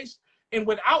of Christ. And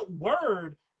without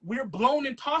word, we're blown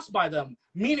and tossed by them.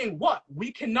 Meaning what?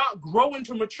 We cannot grow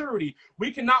into maturity.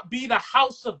 We cannot be the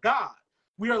house of God.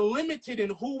 We are limited in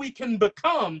who we can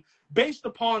become based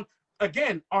upon,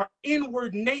 again, our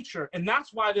inward nature. And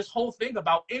that's why this whole thing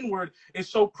about inward is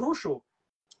so crucial.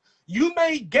 You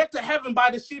may get to heaven by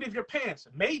the seat of your pants,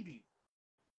 maybe,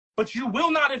 but you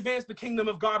will not advance the kingdom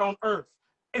of God on earth.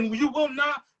 And you will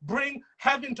not bring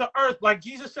heaven to earth. Like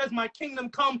Jesus says, my kingdom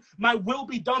come, my will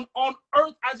be done on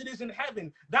earth as it is in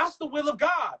heaven. That's the will of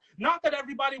God. Not that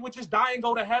everybody would just die and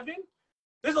go to heaven.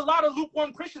 There's a lot of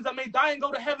lukewarm Christians that may die and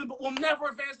go to heaven, but will never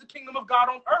advance the kingdom of God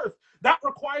on earth. That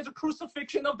requires a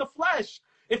crucifixion of the flesh.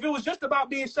 If it was just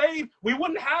about being saved, we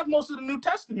wouldn't have most of the New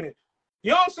Testament.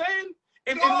 You know what I'm saying?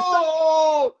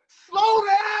 Slow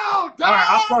down, dog. All right,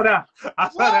 I'll slow down.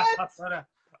 I'll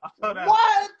slow down.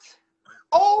 What?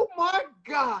 Oh my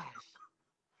gosh.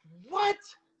 What?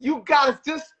 You guys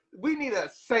we need a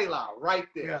Selah right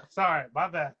there. Yeah, sorry, my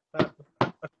bad.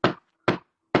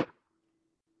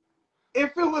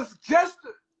 If it was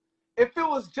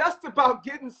just about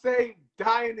getting saved,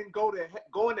 dying, and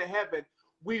going to heaven,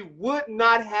 we would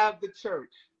not have the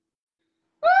church.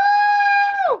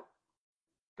 Woo!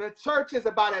 The church is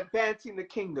about advancing the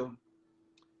kingdom.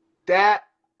 That,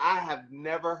 I have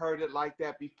never heard it like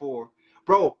that before.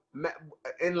 Bro,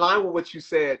 in line with what you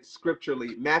said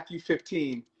scripturally, Matthew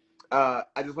 15, I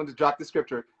just want to drop the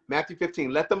scripture. Matthew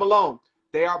 15, let them alone.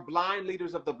 They are blind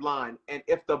leaders of the blind. And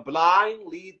if the blind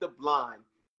lead the blind,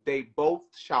 they both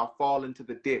shall fall into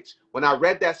the ditch. When I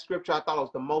read that scripture, I thought it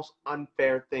was the most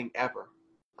unfair thing ever.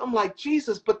 I'm like,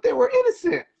 Jesus, but they were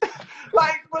innocent.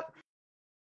 But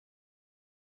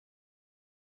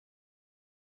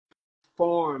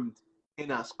formed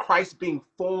in us, Christ being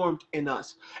formed in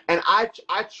us. And I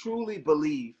truly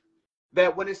believe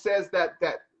that when it says that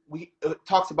it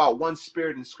talks about one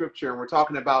spirit in scripture, and we're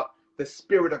talking about the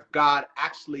Spirit of God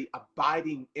actually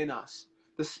abiding in us.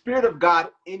 The Spirit of God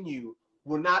in you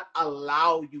will not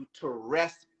allow you to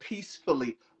rest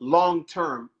peacefully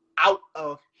long-term out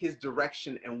of his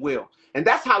direction and will. And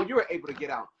that's how you're able to get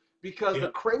out. Because the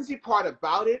crazy part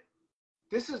about it,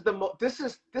 this is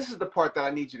the part that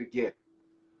I need you to get.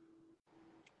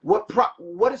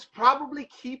 What is probably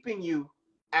keeping you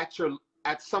at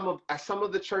some of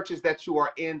the churches that you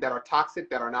are in that are toxic,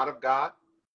 that are not of God?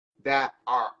 that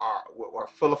are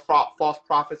full of false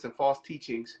prophets and false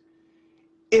teachings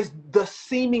is the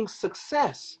seeming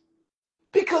success.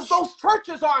 Because those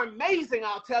churches are amazing,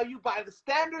 I'll tell you, by the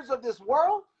standards of this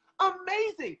world.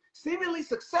 Amazing, seemingly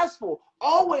successful,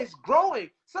 always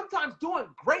growing, sometimes doing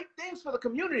great things for the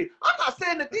community. I'm not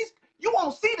saying that you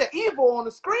won't see the evil on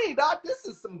the screen, dog. This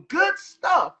is some good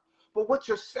stuff. But what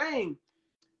you're saying,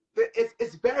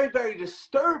 it's very, very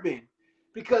disturbing,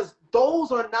 because those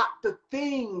are not the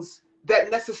things that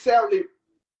necessarily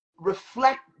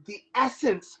reflect the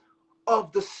essence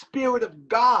of the Spirit of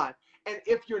God. And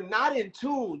if you're not in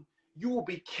tune, you will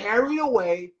be carried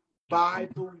away by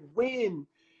the wind.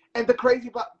 And the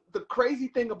crazy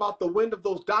thing about the wind of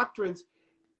those doctrines,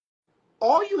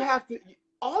 all you have to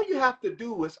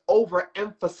do is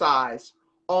overemphasize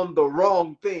on the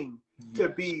wrong thing to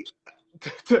be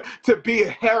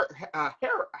a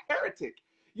heretic.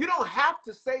 You don't have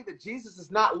to say that Jesus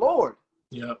is not Lord.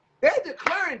 Yeah. They're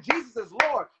declaring Jesus as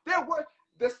Lord.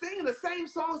 They're singing the same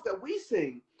songs that we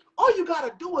sing. All you got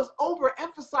to do is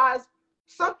overemphasize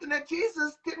something that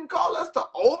Jesus didn't call us to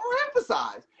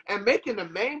overemphasize. And making the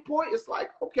main point, it's like,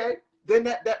 okay, then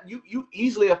that you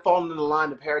easily have fallen in the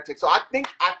line of heretics. So I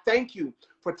thank you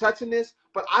for touching this,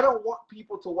 but I don't want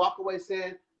people to walk away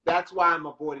saying, that's why I'm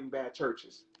avoiding bad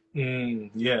churches.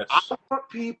 Yes. I want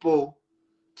people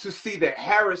to see the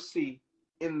heresy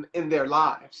in their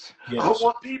lives. Yes. I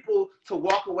want people to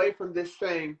walk away from this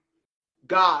saying,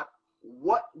 God,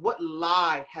 what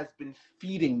lie has been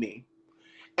feeding me?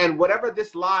 And whatever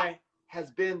this lie has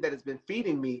been that has been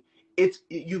feeding me,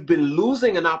 you've been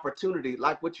losing an opportunity,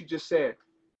 like what you just said,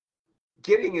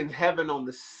 getting in heaven on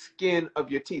the skin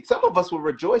of your teeth. Some of us will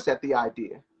rejoice at the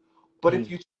idea, but if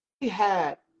you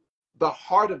had the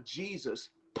heart of Jesus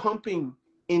pumping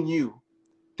in you,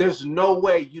 there's no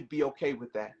way you'd be okay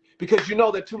with that, because you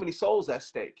know there are too many souls at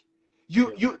stake.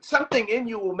 Something in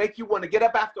you will make you want to get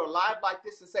up after a live like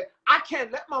this and say, I can't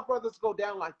let my brothers go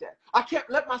down like that. I can't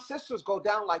let my sisters go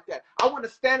down like that. I want to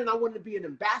stand and I want to be an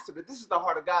ambassador. This is the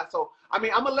heart of God. So, I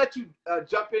mean, I'm going to let you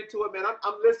jump into it, man.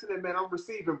 I'm listening, man. I'm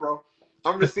receiving, bro.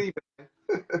 I'm receiving.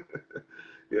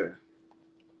 Yeah.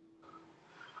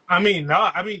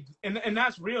 And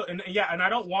that's real. And yeah, and I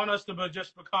don't want us to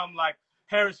just become like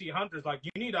heresy hunters. Like,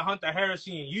 you need to hunt the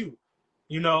heresy in you,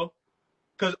 you know?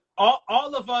 Because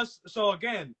all of us, so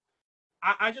again,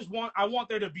 I want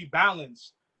there to be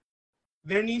balance.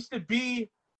 There needs to be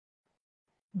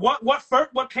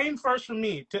what came first for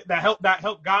me that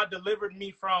helped God delivered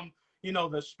me from, you know,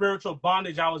 the spiritual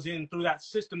bondage I was in through that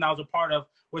system that I was a part of,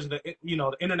 was the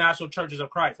International Churches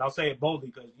of Christ. I'll say it boldly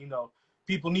because, you know,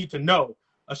 people need to know,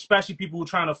 especially people who are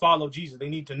trying to follow Jesus. They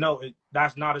need to know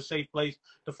that's not a safe place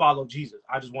to follow Jesus.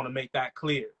 I just want to make that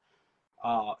clear.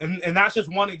 And that's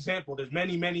just one example. There's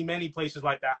many, many, many places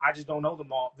like that. I just don't know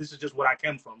them all. This is just what I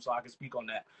came from, so I can speak on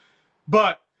that.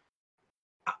 But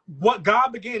what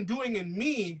God began doing in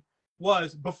me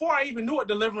was, before I even knew what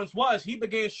deliverance was, he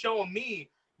began showing me,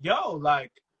 yo,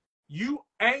 like, you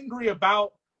angry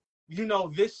about, you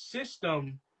know, this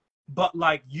system, but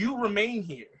like, you remain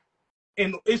here.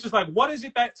 And it's just like, what is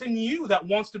it that's in you that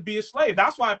wants to be a slave?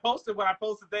 That's why I posted what I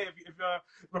posted today. If you're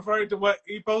referring to what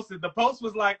he posted, the post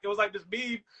was like, it was like this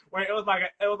meme where it was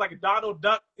like a Donald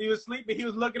Duck. He was sleeping, he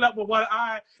was looking up with one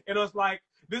eye, and it was like,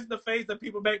 this is the face that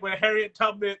people make when Harriet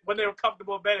Tubman, when they were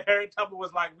comfortable in bed, Harriet Tubman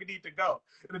was like, we need to go.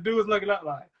 And the dude was looking up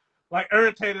like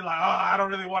irritated, like, oh, I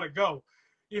don't really want to go.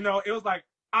 You know, it was like,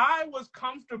 I was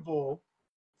comfortable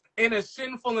in a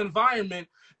sinful environment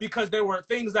because there were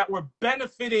things that were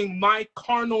benefiting my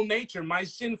carnal nature, my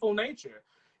sinful nature.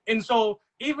 And so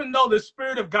even though the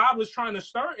Spirit of God was trying to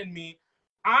stir in me,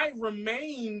 I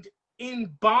remained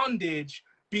in bondage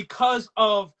because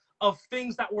of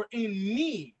things that were in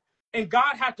me. And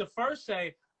God had to first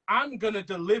say, I'm going to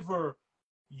deliver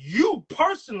you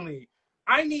personally.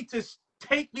 I need to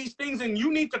take these things and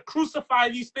you need to crucify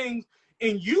these things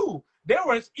in you. There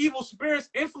was evil spirits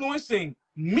influencing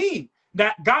me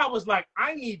that God was like,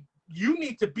 you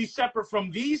need to be separate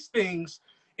from these things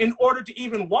in order to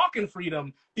even walk in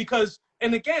freedom. Because,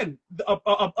 and again,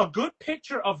 a good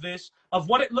picture of this, of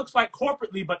what it looks like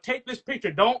corporately, but take this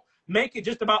picture, don't make it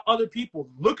just about other people.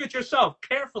 Look at yourself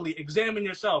carefully, examine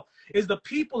yourself, is the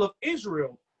people of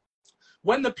Israel.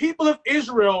 When the people of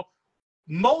Israel,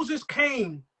 Moses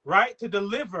came, right, to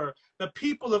deliver the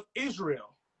people of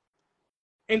Israel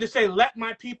and to say, let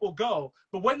my people go.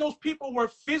 But when those people were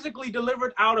physically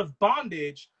delivered out of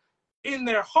bondage in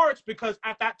their hearts, because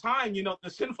at that time, you know, the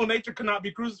sinful nature could not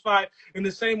be crucified in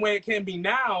the same way it can be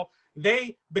now,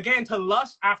 they began to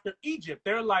lust after Egypt.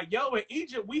 They're like, yo, in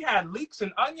Egypt, we had leeks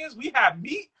and onions, we had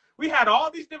meat, We had all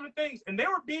these different things, and they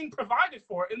were being provided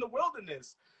for in the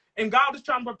wilderness. And God was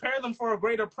trying to prepare them for a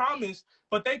greater promise,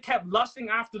 but they kept lusting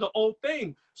after the old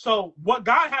thing. So what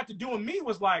God had to do in me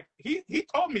was like, he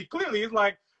told me clearly, he's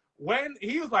like, when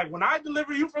I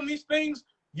deliver you from these things,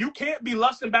 you can't be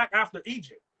lusting back after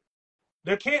Egypt.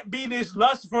 There can't be this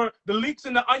lust for the leeks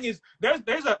and the onions. There's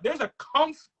a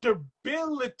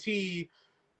comfortability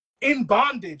in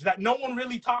bondage that no one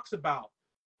really talks about.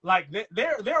 Like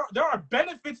there are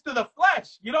benefits to the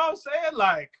flesh. You know what I'm saying?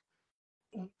 Like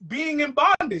being in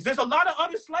bondage. There's a lot of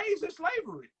other slaves in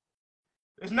slavery.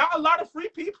 There's not a lot of free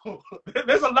people.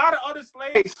 There's a lot of other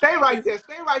slaves. Hey, stay right there.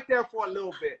 Stay right there for a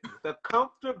little bit. The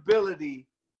comfortability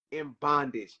in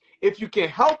bondage. If you can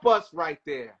help us right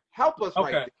there, help us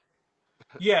right there.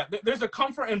 Yeah, there's a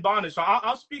comfort in bondage. So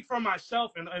I'll speak for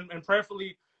myself, and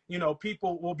prayerfully, you know,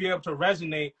 people will be able to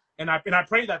resonate. And I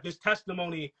pray that this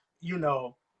testimony, you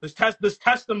know, this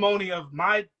testimony of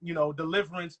my, you know,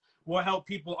 deliverance will help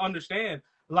people understand.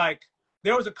 Like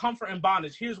there was a comfort in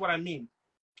bondage. Here's what I mean.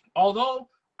 Although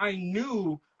I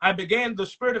knew, the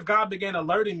Spirit of God began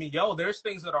alerting me, yo, there's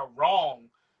things that are wrong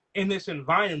in this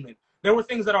environment. There were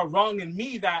things that are wrong in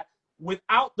me that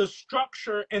without the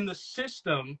structure and the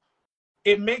system,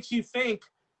 it makes you think,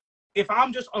 if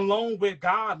I'm just alone with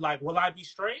God, like, will I be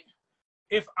straight?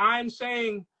 If I'm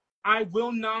saying I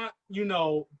will not, you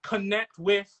know, connect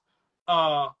with,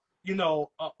 you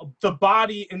know, the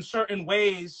body in certain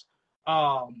ways,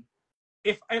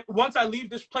 once I leave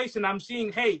this place and I'm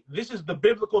seeing, hey, this is the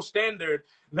biblical standard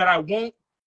that I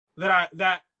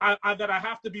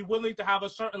have to be willing to have a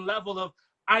certain level of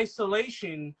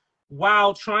isolation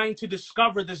while trying to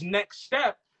discover this next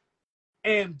step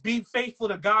and be faithful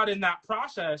to God in that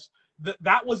process,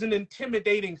 that was an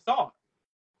intimidating thought,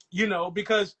 you know,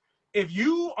 because if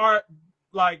you are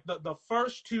like the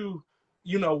first to,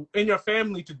 you know, in your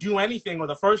family to do anything, or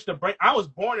the first to break, I was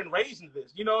born and raised in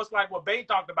this, you know, it's like what Bain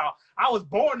talked about. I was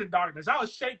born in darkness. I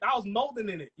was shaped. I was molded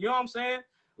in it. You know what I'm saying?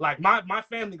 Like my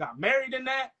family got married in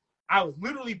that. I was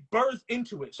literally birthed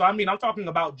into it. So, I mean, I'm talking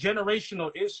about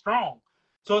generational is strong.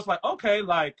 So it's like, okay,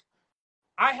 like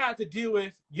I had to deal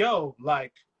with, yo,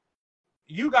 like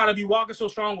you got to be walking so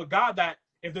strong with God that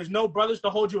if there's no brothers to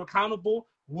hold you accountable,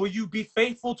 will you be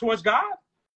faithful towards God?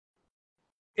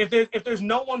 If there's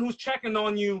no one who's checking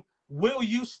on you, will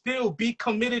you still be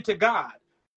committed to God?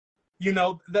 You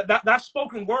know, that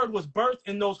spoken word was birthed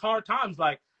in those hard times.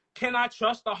 Like, can I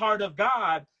trust the heart of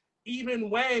God even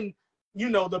when, you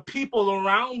know, the people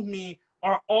around me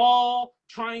are all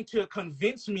trying to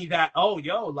convince me that, oh,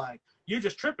 yo, like, you're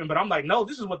just tripping. But I'm like, no,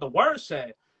 this is what the word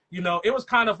said. You know, it was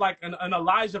kind of like an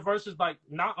Elijah versus, like,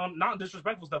 not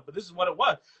disrespectful stuff, but this is what it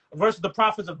was, versus the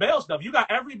prophets of Baal stuff. You got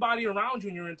everybody around you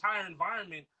in your entire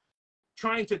environment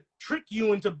trying to trick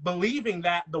you into believing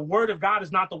that the word of God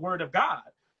is not the word of God.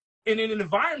 And in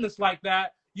environments like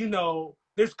that, you know,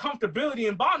 there's comfortability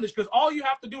in bondage, because all you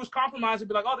have to do is compromise and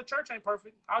be like, oh, the church ain't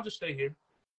perfect. I'll just stay here.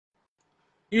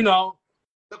 You know.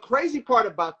 The crazy part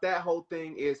about that whole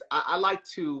thing is I like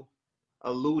to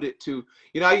allude it to,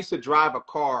 you know, I used to drive a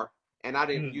car and I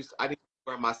didn't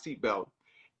wear my seatbelt.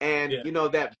 And, you know,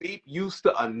 that beep used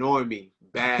to annoy me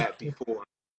bad before.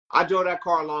 I drove that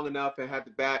car long enough and had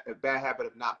the bad habit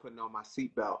of not putting on my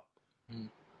seatbelt.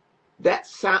 That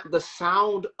sound, the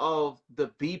sound of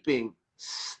the beeping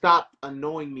stopped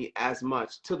annoying me as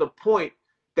much, to the point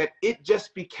that it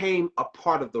just became a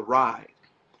part of the ride.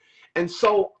 And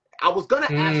so I was going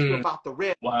to ask you about the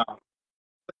red. Wow.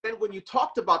 But then when you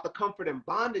talked about the comfort and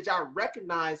bondage, I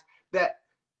recognized that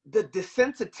the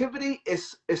desensitivity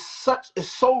is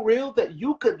so real that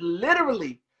you could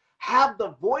literally have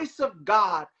the voice of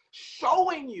God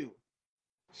showing you,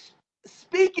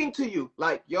 speaking to you,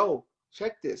 like, yo,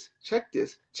 check this, check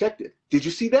this, check this. Did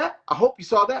you see that? I hope you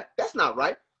saw that. That's not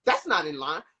right. That's not in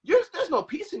line. There's no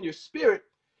peace in your spirit.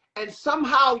 And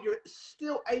somehow you're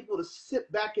still able to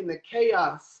sit back in the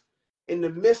chaos, in the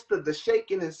midst of the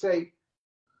shaking, and say,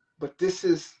 but this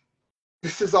is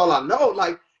all I know.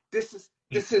 Like, this is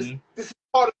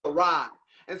part of the ride.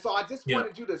 And so I just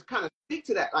wanted you to kind of speak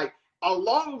to that. Like,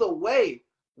 along the way,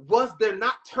 was there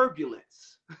not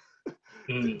turbulence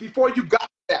before you got to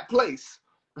that place?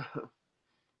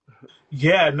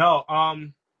 Yeah, no.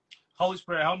 Holy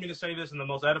Spirit, help me to say this in the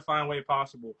most edifying way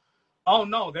possible. Oh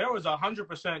no, there was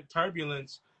 100%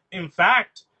 turbulence. In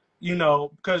fact, you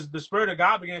know, because the Spirit of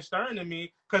God began stirring in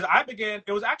me, because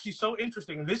it was actually so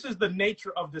interesting. This is the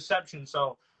nature of deception.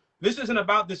 So this isn't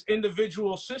about this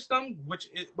individual system, which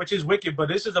is wicked, but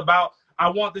this is about, I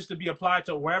want this to be applied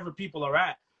to wherever people are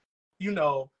at. You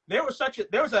know, there was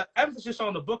an emphasis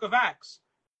on the book of Acts.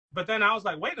 But then I was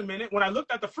like, wait a minute. When I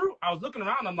looked at the fruit, I was looking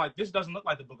around. I'm like, this doesn't look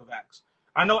like the book of Acts.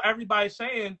 I know everybody's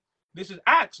saying this is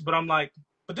Acts, but I'm like,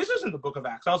 but this isn't the book of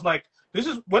Acts. I was like, this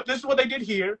is what they did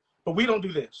here, but we don't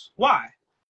do this. Why?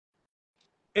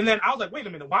 And then I was like, wait a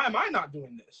minute, why am I not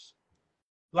doing this?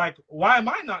 Like, why am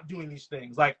I not doing these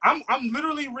things? Like, I'm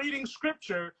literally reading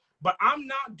scripture, but I'm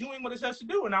not doing what it says to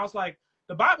do. And I was like,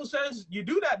 the Bible says you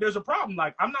do that, there's a problem.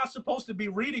 Like, I'm not supposed to be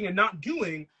reading and not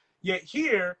doing, yet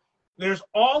here, there's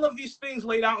all of these things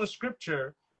laid out in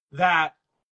scripture that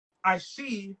I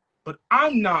see, but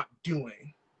I'm not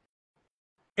doing.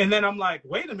 And then I'm like,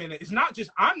 wait a minute, it's not just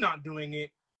I'm not doing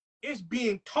it, it's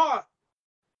being taught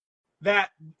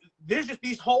that there's just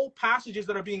these whole passages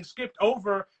that are being skipped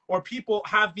over, or people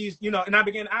have these, you know, and I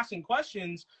began asking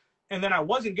questions, and then I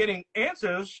wasn't getting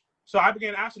answers. So I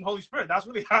began asking Holy Spirit. That's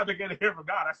really how I began to hear from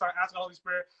God. I started asking Holy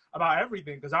Spirit about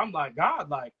everything, because I'm like, God,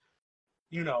 like,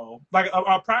 you know, like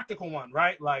a practical one,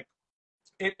 right? Like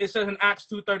it says in Acts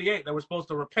 2:38 that we're supposed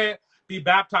to repent, be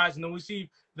baptized, and then receive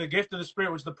the gift of the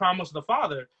Spirit, which is the promise of the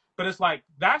Father. But it's like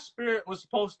that Spirit was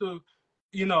supposed to,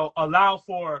 you know, allow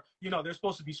for, you know, they're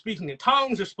supposed to be speaking in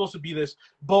tongues. There's supposed to be this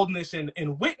boldness and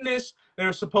witness.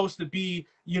 There's supposed to be,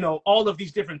 you know, all of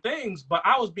these different things. But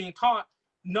I was being taught,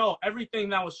 no, everything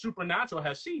that was supernatural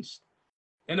has ceased.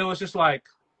 And it was just like,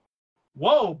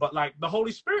 whoa, but like the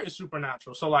Holy Spirit is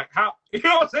supernatural. So like how, you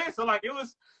know what I'm saying? So like it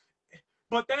was,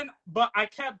 but I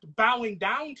kept bowing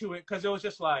down to it, because it was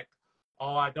just like,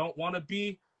 oh, I don't want to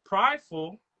be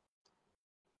prideful.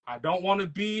 I don't want to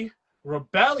be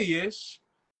rebellious.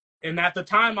 And at the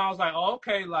time I was like, oh,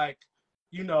 okay, like,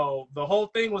 you know, the whole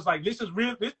thing was like, this is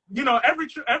real. This, you know, every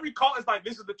cult is like,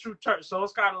 this is the true church. So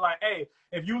it's kind of like, hey,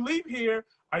 if you leave here,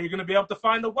 are you going to be able to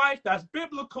find a wife that's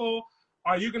biblical?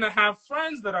 Are you going to have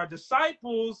friends that are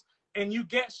disciples? And you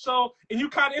get so, and you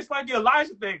kind of, it's like the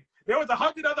Elijah thing. There was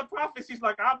 100 other prophets. He's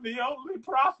like, I'm the only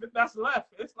prophet that's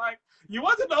left. It's like, you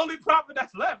wasn't the only prophet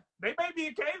that's left. They may be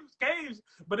in caves,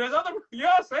 but there's other, you know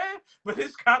what I'm saying? But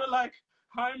it's kind of like,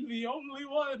 I'm the only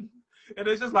one. And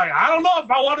it's just like, I don't know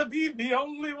if I want to be the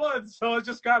only one. So it's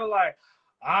just kind of like,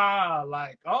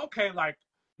 like, okay, like,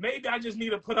 maybe I just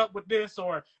need to put up with this,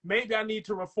 or maybe I need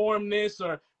to reform this,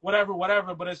 or whatever.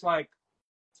 But it's like,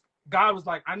 God was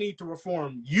like, I need to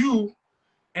reform you,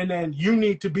 and then you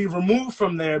need to be removed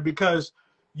from there, because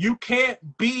you can't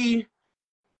be,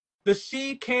 the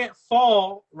seed can't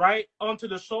fall right onto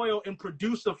the soil and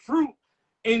produce a fruit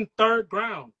in third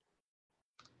ground,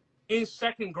 in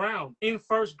second ground, in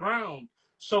first ground.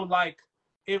 So like,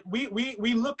 if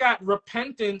we look at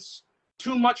repentance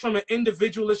too much from an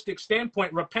individualistic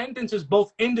standpoint. Repentance is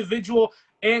both individual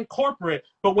and corporate.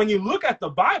 But when you look at the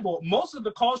Bible, most of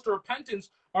the calls to repentance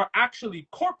are actually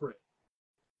corporate.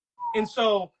 And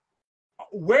so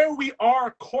where we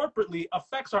are corporately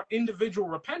affects our individual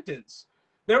repentance.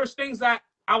 There was things that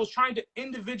I was trying to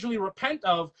individually repent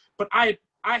of, but I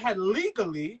had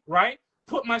legally, right,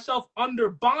 put myself under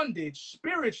bondage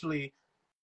spiritually.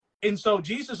 And so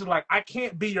Jesus is like, I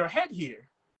can't be your head here.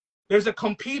 There's a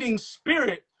competing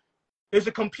spirit. There's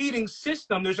a competing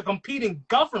system. There's a competing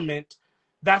government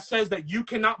that says that you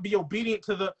cannot be obedient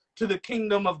to the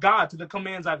kingdom of God, to the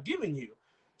commands I've given you.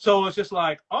 So it's just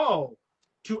like, oh,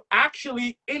 to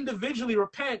actually individually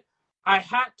repent, I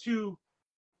had to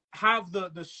have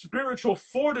the spiritual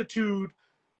fortitude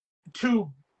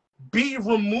to be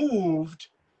removed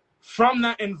from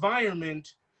that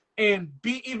environment and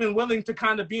be even willing to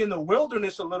kind of be in the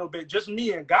wilderness a little bit, just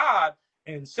me and God,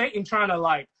 and Satan trying to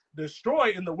like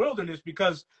destroy in the wilderness.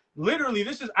 Because literally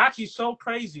this is actually so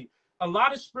crazy. A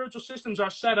lot of spiritual systems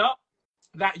are set up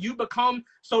that you become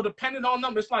so dependent on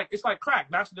them. It's like crack.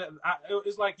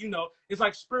 It's like, you know, it's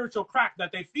like spiritual crack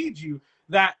that they feed you,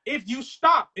 that if you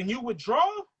stop and you withdraw,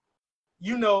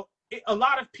 you know, a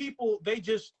lot of people, they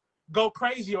just go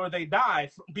crazy or they die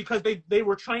because they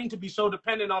were trained to be so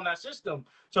dependent on that system.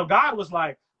 So God was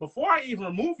like, before I even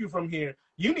remove you from here,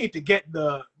 you need to get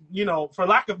the, you know, for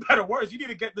lack of better words, you need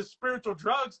to get the spiritual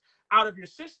drugs out of your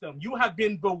system. You have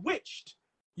been bewitched.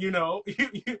 You know,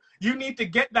 you need to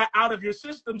get that out of your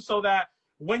system so that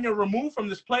when you're removed from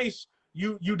this place,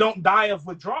 you don't die of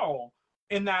withdrawal,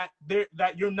 and that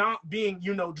you're not being,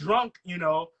 you know, drunk, you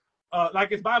know,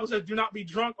 like his Bible says, do not be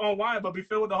drunk on wine, but be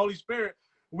filled with the Holy Spirit.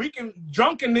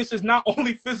 Drunkenness is not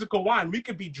only physical wine. We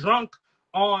could be drunk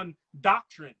on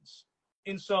doctrines.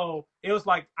 And so it was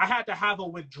like, I had to have a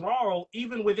withdrawal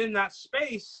even within that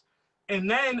space. And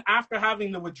then after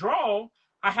having the withdrawal,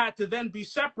 I had to then be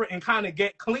separate and kind of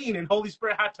get clean, and Holy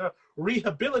Spirit had to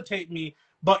rehabilitate me.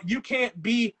 But you can't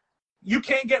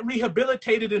get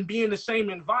rehabilitated and be in the same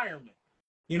environment.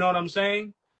 You know what I'm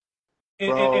saying?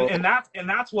 bro. And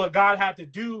that's what God had to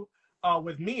do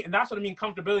with me. And that's what I mean,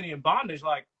 comfortability and bondage.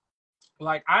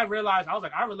 Like I realized, I was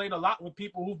like, I relate a lot with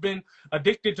people who've been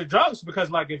addicted to drugs, because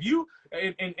like if you,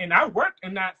 and I worked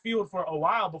in that field for a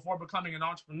while before becoming an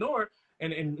entrepreneur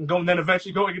and going, then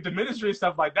eventually going into ministry and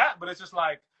stuff like that. But it's just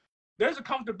like, there's a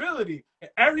comfortability.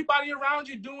 Everybody around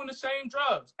you doing the same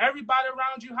drugs. Everybody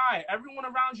around you high. Everyone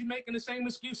around you making the same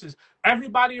excuses.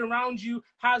 Everybody around you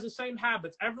has the same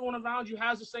habits. Everyone around you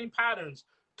has the same patterns.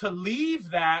 To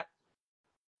leave that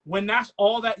when that's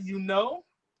all that you know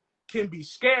can be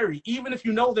scary. Even if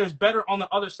you know there's better on the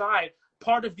other side,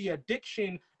 part of the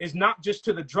addiction is not just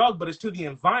to the drug, but it's to the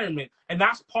environment. And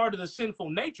that's part of the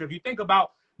sinful nature. If you think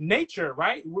about nature,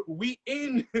 right? We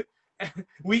in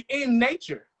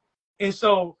nature. And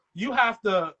so you have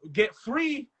to get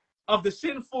free of the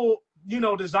sinful,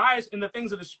 desires and the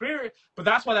things of the spirit. But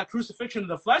that's why that crucifixion of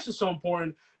the flesh is so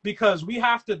important, because we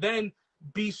have to then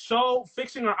be so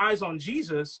fixing our eyes on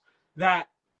Jesus that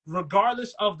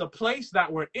regardless of the place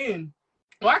that we're in,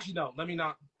 well, actually, no, let me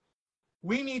not.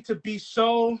 We need to be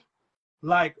so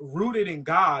like rooted in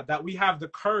God that we have the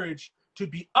courage to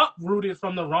be uprooted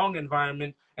from the wrong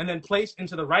environment and then placed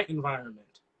into the right environment.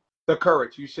 The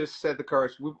courage. You just said the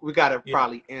courage. We got to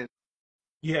probably end.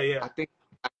 Yeah. I think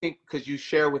because you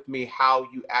share with me how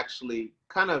you actually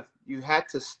you had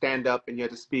to stand up and you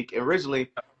had to speak. And originally,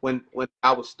 when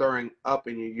I was stirring up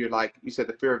and you're like, you said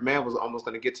the fear of man was almost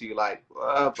going to get to you, like,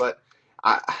 but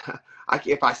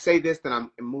if I say this, then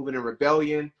I'm moving in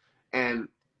rebellion. And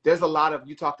there's a lot of,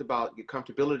 you talked about your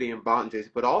comfortability and bondage,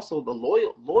 but also the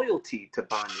loyalty to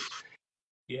bondage.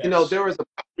 Yes. There was a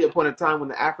point in time when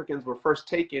the Africans were first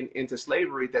taken into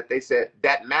slavery that they said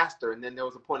that master, and then there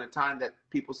was a point in time that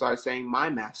people started saying my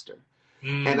master.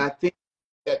 And I think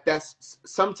that's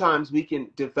sometimes we can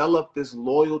develop this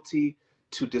loyalty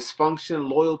to dysfunction,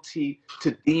 loyalty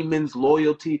to demons,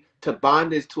 loyalty to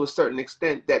bondage to a certain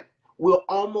extent that we'll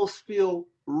almost feel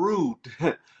rude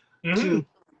to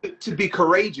be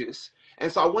courageous.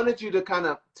 And so I wanted you to kind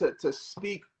of to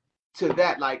speak to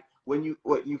that, like when you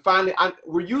finally,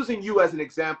 we're using you as an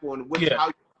example in which how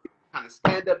you kind of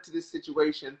stand up to this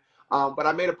situation. But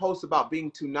I made a post about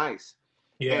being too nice.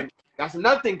 Yeah. And that's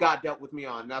another thing God dealt with me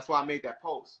on. That's why I made that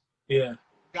post. Yeah.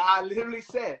 God literally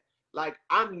said, like,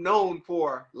 I'm known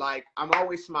for, like, I'm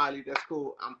always smiley. That's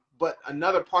cool. But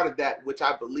another part of that, which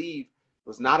I believe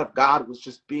was not of God, was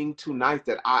just being too nice,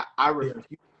 that I refused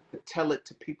to tell it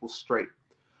to people straight.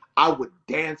 I would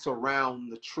dance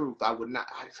around the truth. I would not.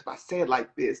 If I say it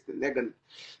like this, then they're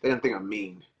gonna think I'm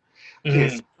mean.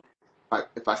 If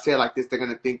I say it like this, they're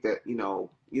gonna think that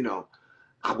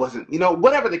I wasn't.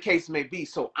 Whatever the case may be.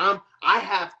 So I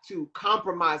have to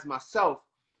compromise myself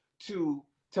to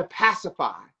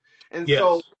pacify. And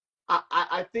so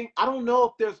I think, I don't know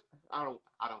if there's, I don't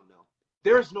know.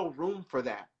 There's no room for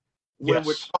that when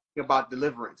we're talking about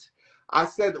deliverance. I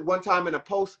said one time in a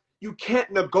post, you can't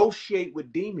negotiate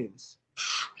with demons.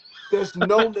 There's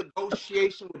no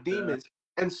negotiation with demons.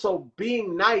 And so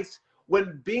being nice,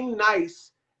 when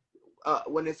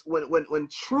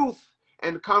truth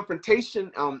and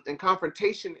confrontation,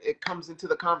 it comes into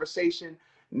the conversation,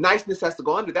 niceness has to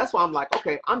go under. That's why I'm like,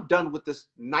 okay, I'm done with this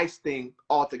nice thing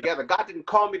altogether. God didn't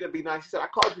call me to be nice. He said, I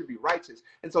called you to be righteous.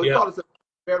 And so he called us to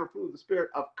bear fruit of the spirit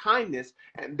of kindness.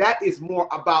 And that is more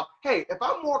about, hey, if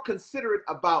I'm more considerate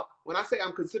about, when I say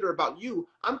I'm considerate about you,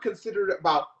 I'm considerate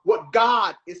about what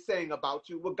God is saying about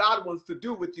you, what God wants to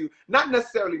do with you, not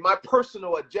necessarily my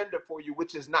personal agenda for you,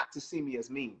 which is not to see me as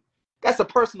mean. That's a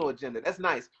personal agenda. That's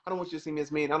nice. I don't want you to see me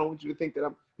as mean. I don't want you to think that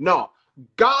I'm, no.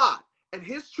 God and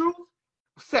his truth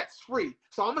sets free.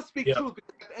 So I'm going to speak truth,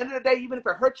 because at the end of the day, even if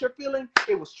it hurts your feeling,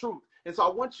 it was truth. And so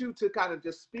I want you to kind of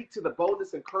just speak to the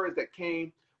boldness and courage that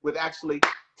came with actually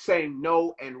saying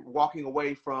no and walking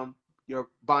away from your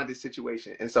bondage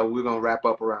situation. And so we're going to wrap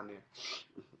up around there.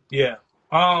 Yeah.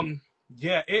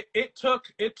 It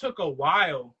took a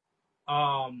while.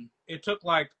 It took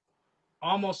like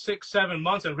almost 6-7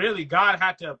 months, and really God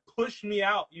had to push me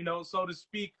out, so to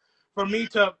speak, for me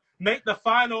to make the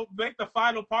final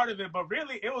part of it. But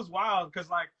really it was wild,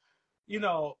 because like,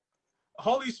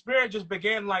 Holy Spirit just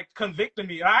began like convicting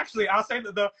me. Actually, I'll say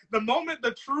that the moment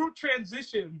the true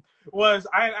transition was,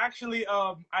 I had actually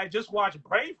I just watched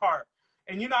Braveheart,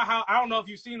 and you know how, I don't know if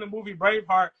you've seen the movie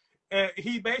Braveheart,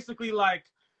 he basically like,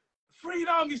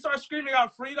 freedom, he starts screaming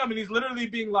out freedom, and he's literally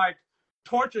being like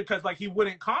tortured because like he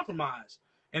wouldn't compromise.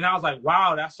 And I was like,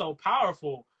 wow, that's so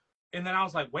powerful. And then I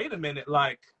was like, wait a minute,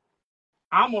 like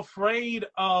I'm afraid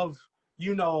of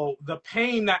the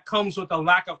pain that comes with the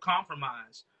lack of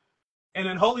compromise. And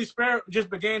then Holy Spirit just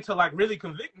began to like really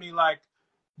convict me, like,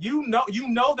 you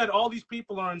know that all these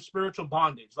people are in spiritual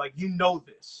bondage. Like, you know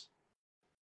this.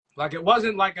 Like, it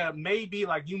wasn't like a maybe,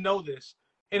 like, you know this.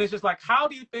 And it's just like, how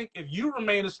do you think if you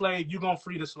remain a slave, you're going to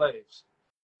free the slaves?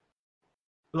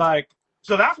 Like,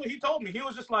 so that's what he told me. He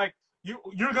was just like,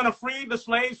 you're going to free the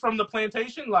slaves from the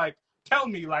plantation? Like, tell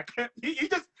me. Like, he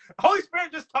just, Holy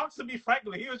Spirit just talks to me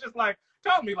frankly. He was just like,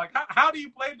 tell me, like, how do you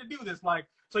plan to do this? Like,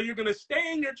 so you're going to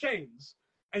stay in your chains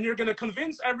and you're going to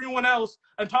convince everyone else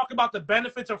and talk about the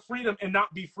benefits of freedom and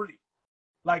not be free.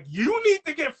 Like, you need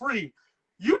to get free.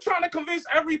 You trying to convince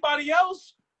everybody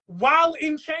else while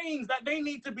in chains that they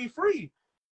need to be free.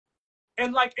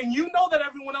 And like, and you know that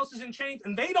everyone else is in chains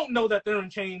and they don't know that they're in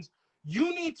chains.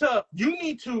 You need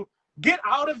to get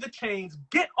out of the chains,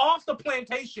 get off the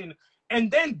plantation, and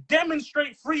then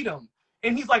demonstrate freedom.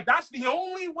 And he's like, that's the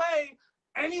only way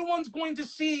anyone's going to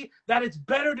see that it's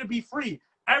better to be free.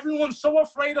 Everyone's so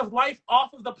afraid of life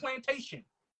off of the plantation,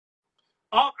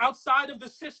 outside of the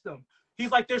system.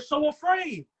 He's like, they're so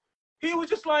afraid. He was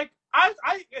just like,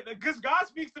 because God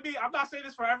speaks to me. I'm not saying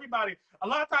this for everybody. A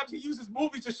lot of times he uses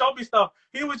movies to show me stuff.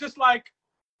 He was just like,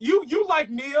 you like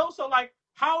Neo, so like,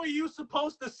 how are you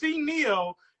supposed to see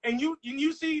Neo? And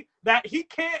you see that he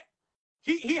can't,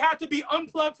 he had to be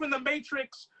unplugged from the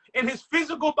Matrix and his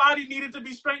physical body needed to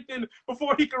be strengthened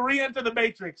before he could re-enter the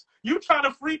Matrix. You trying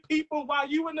to free people while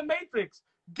you in the Matrix.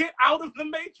 Get out of the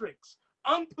Matrix.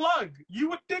 Unplug.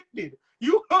 You addicted.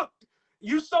 You hooked.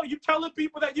 You telling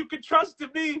people that you can trust in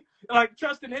me, like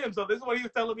trust in him. So this is what he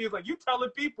was telling me. Is like, you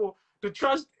telling people to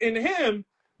trust in him,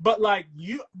 but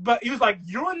he was like,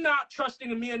 you're not trusting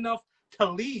in me enough to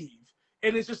leave.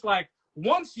 And it's just like,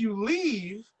 once you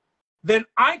leave, then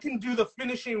I can do the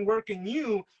finishing work in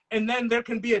you. And then there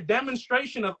can be a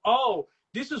demonstration of, oh,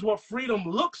 this is what freedom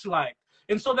looks like.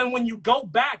 And so then when you go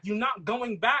back, you're not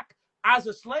going back as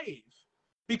a slave.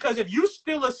 Because if you're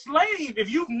still a slave, if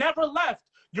you've never left,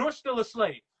 you're still a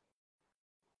slave.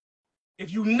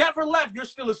 If you never left, you're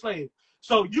still a slave.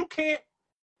 So you can't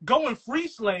go and free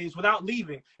slaves without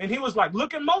leaving. And he was like,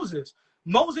 look at Moses.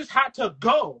 Moses had to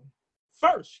go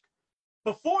first.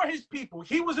 Before his people,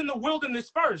 he was in the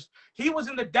wilderness first. He was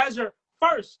in the desert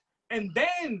first. And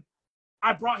then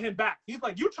I brought him back. He's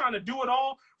like, you're trying to do it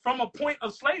all from a point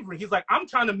of slavery. He's like, I'm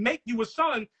trying to make you a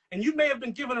son. And you may have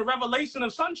been given a revelation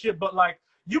of sonship, but like,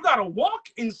 you got to walk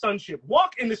in sonship,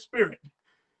 walk in the spirit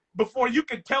before you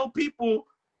can tell people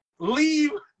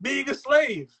leave being a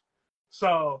slave.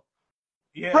 So,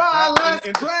 yeah. Bro, let's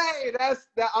pray.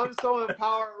 I'm so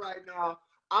empowered right now.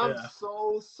 I'm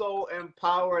so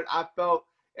empowered. I felt,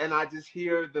 and I just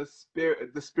hear the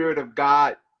spirit of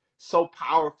God so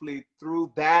powerfully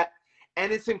through that.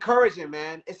 And it's encouraging,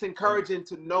 man. It's encouraging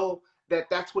to know that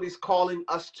that's what he's calling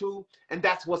us to, and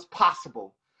that's what's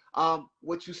possible.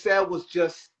 What you said was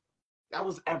that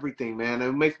was everything, man.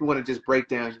 It makes me want to just break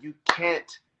down. You can't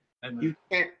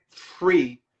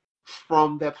free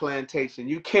from that plantation.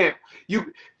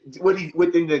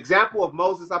 Within the example of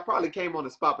Moses, I probably came on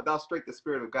the spot, but that was straight the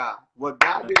Spirit of God. What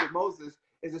God did with Moses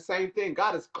is the same thing.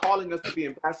 God is calling us to be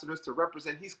ambassadors, to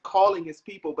represent. He's calling his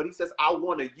people, but he says, I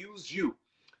want to use you.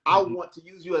 I want to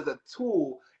use you as a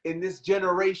tool in this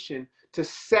generation to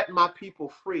set my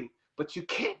people free. But you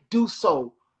can't do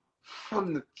so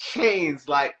from the chains.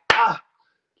 Like, I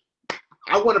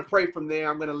want to pray from there.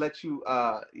 I'm going to let you,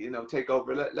 take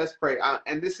over. Let's pray.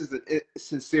 And this is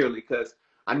sincerely, because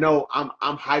I know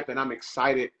I'm hyped and I'm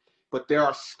excited, but there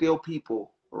are still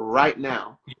people right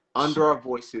now under our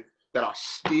voices that are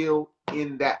still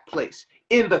in that place,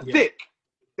 in the thick,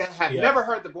 that have never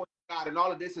heard the voice of God. And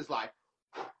all of this is like,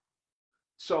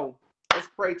 so let's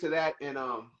pray to that. And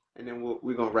then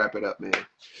we're going to wrap it up, man.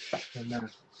 Amen.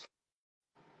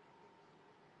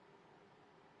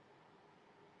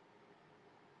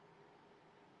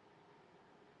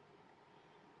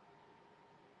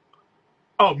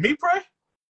 Oh, me pray?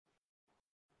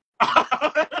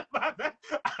 My bad.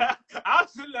 I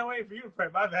was sitting there waiting for you to pray.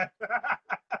 My bad.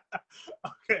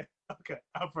 Okay.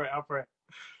 I'll pray.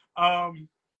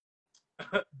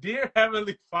 Dear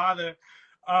Heavenly Father,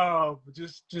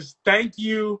 just thank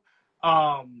you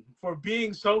for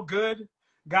being so good.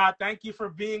 God, thank you for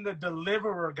being a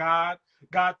deliverer, God.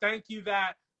 God, thank you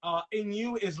that in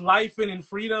you is life and in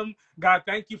freedom. God,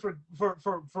 thank you for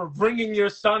bringing your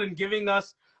son and giving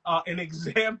us an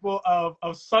example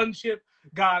of sonship.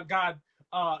 God,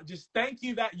 just thank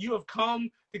you that you have come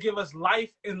to give us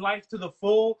life and life to the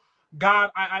full. God,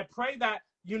 I pray that,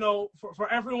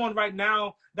 for everyone right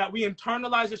now, that we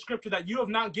internalize the scripture that you have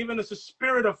not given us a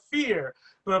spirit of fear,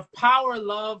 but of power,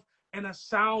 love, and a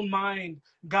sound mind.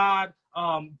 God,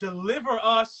 deliver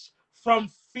us from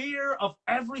fear of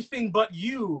everything but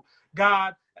you.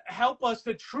 God, help us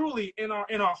to truly in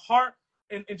our heart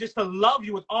and just to love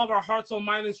you with all of our heart, soul,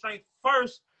 mind, and strength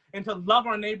first, and to love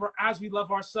our neighbor as we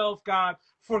love ourselves. God,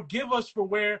 forgive us for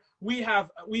where we have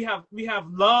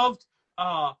loved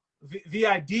the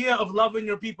idea of loving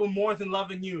your people more than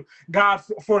loving you. God,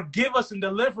 forgive us and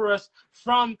deliver us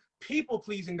from people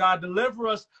pleasing. God, deliver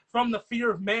us from the fear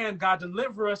of man. God,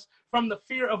 deliver us from the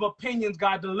fear of opinions.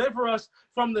 God, deliver us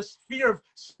from the fear of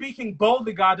speaking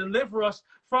boldly. God, deliver us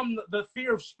from the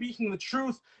fear of speaking the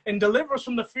truth, and deliver us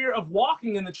from the fear of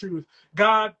walking in the truth.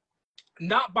 God,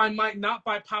 not by might, not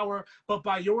by power, but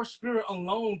by your spirit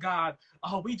alone, God.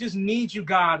 We just need you,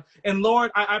 God. And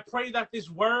Lord, I pray that this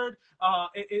word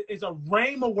is a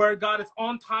rhema word, God. It's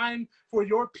on time for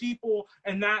your people,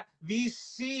 and that these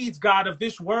seeds, God, of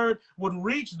this word would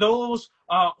reach those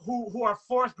who are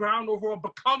fourth ground, or who are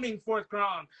becoming fourth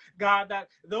ground, God. That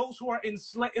those who are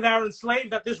enslaved,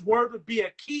 that this word would be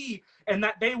a key, and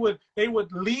that they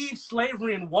would leave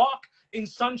slavery and walk in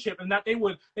sonship, and that they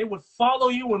would follow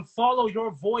you and follow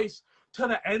your voice to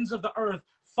the ends of the earth.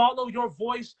 Follow your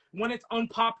voice when it's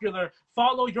unpopular.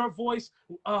 Follow your voice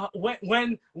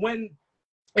when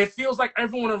it feels like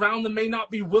everyone around them may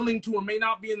not be willing to, or may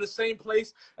not be in the same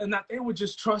place, and that they would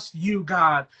just trust you,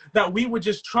 God. That we would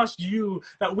just trust you,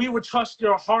 that we would trust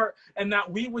your heart, and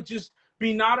that we would just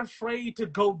be not afraid to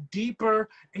go deeper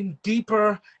and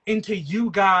deeper into you,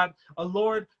 God.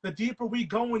 Lord, the deeper we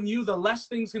go in you, the less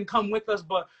things can come with us.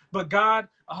 But God,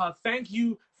 thank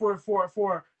you for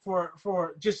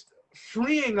just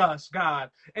freeing us, God.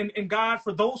 And God,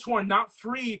 for those who are not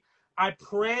free, I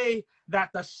pray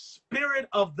that the spirit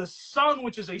of the Son,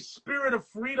 which is a spirit of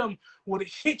freedom, would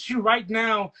hit you right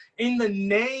now in the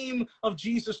name of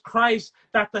Jesus Christ,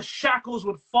 that the shackles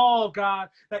would fall, God,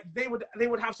 that they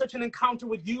would have such an encounter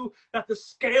with you that the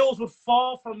scales would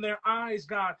fall from their eyes,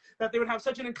 God, that they would have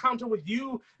such an encounter with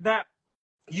you that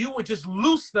you would just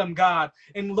loose them, God.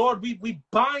 And Lord, we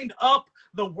bind up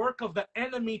the work of the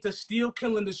enemy to steal,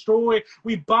 kill, and destroy.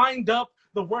 We bind up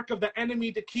the work of the enemy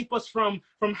to keep us from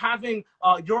having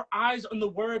your eyes on the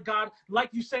word, God. Like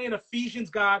you say in Ephesians,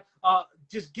 God,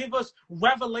 just give us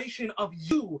revelation of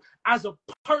you as a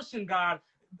person, God,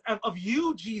 of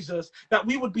you, Jesus, that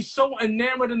we would be so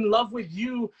enamored in love with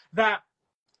you that,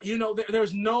 you know,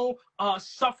 there's no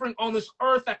suffering on this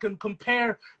earth that can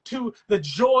compare to the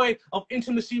joy of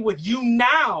intimacy with you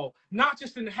now, not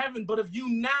just in heaven, but of you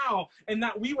now. And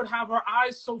that we would have our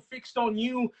eyes so fixed on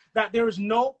you that there is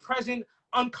no present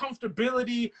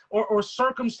uncomfortability or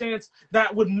circumstance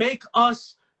that would make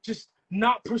us just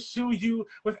not pursue you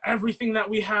with everything that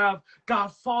we have.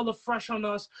 God, fall afresh on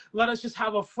us. Let us just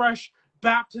have a fresh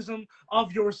baptism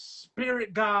of your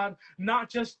spirit, God, not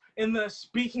just in the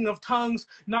speaking of tongues,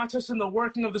 not just in the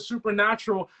working of the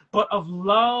supernatural, but of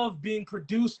love being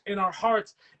produced in our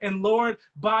hearts. And Lord,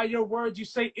 by your word, you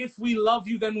say, if we love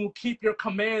you, then we'll keep your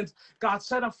commands. God,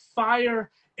 set a fire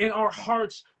in our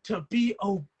hearts to be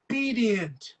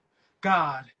obedient,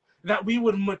 God, that we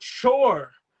would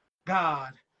mature,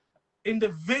 God,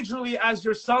 individually as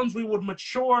your sons. We would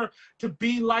mature to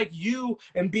be like you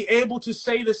and be able to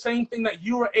say the same thing that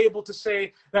you are able to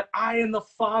say, that I and the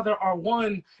Father are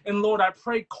one. And Lord, I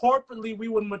pray corporately we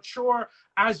would mature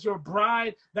as your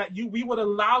bride, that we would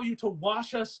allow you to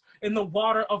wash us in the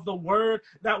water of the word,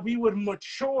 that we would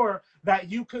mature, that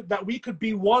we could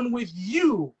be one with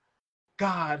you,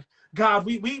 God. God,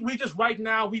 we just right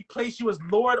now, we place you as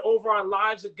Lord over our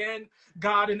lives again,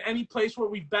 God, in any place where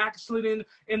we've backslidden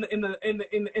in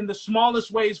the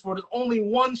smallest ways, for there's only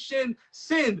one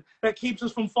sin that keeps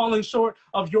us from falling short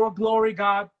of your glory,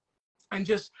 God. And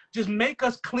just make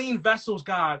us clean vessels,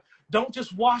 God. Don't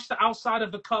just wash the outside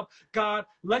of the cup, God.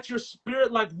 Let your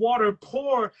spirit like water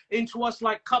pour into us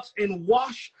like cups and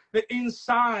wash the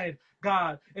inside,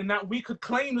 God. And that we could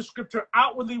claim the scripture,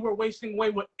 outwardly we're wasting away,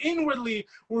 but inwardly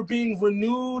we're being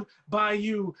renewed by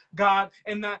you, God.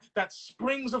 And that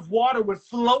springs of water would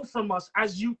flow from us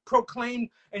as you proclaim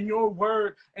in your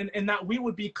word, and that we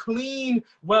would be clean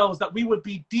wells, that we would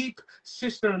be deep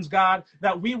cisterns, God,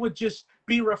 that we would just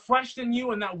be refreshed in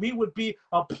you, and that we would be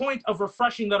a point of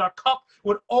refreshing, that our cup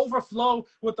would overflow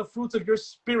with the fruits of your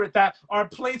spirit, that our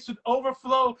plates would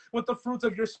overflow with the fruits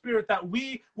of your spirit, that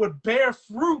we would bear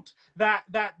fruit, that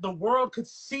the world could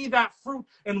see that fruit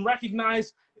and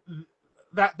recognize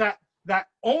that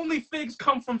only figs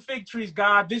come from fig trees,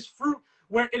 God. This fruit,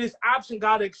 where it is absent,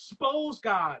 God, expose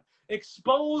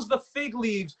the fig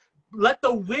leaves. Let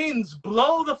the winds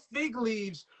blow the fig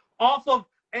leaves off of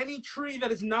any tree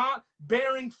that is not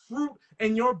bearing fruit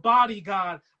in your body,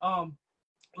 God.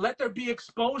 Let there be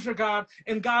exposure, God.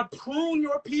 And God, prune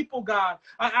your people, God.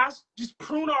 I ask, just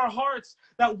prune our hearts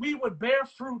that we would bear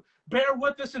fruit, bear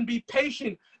with us and be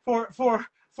patient for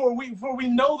we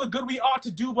know the good we ought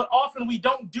to do, but often we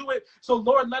don't do it. So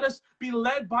Lord, let us be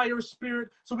led by your Spirit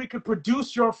so we could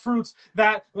produce your fruits,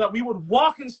 that we would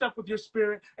walk in step with your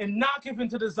Spirit and not give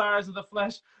into desires of the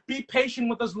flesh. Be patient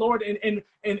with us, Lord, and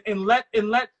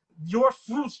let your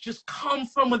fruits just come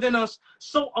from within us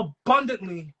so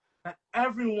abundantly that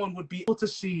everyone would be able to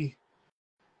see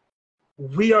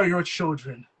we are your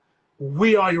children.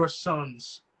 We are your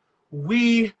sons.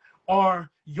 We are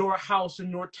your house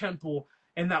and your temple,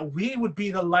 and that we would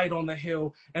be the light on the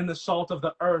hill and the salt of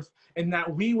the earth, and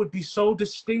that we would be so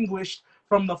distinguished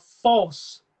from the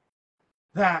false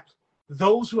that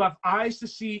those who have eyes to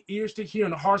see, ears to hear,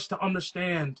 and hearts to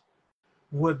understand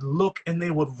would look and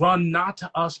they would run not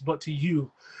to us but to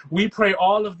you. We pray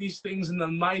all of these things in the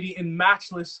mighty and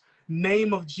matchless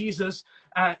name of Jesus,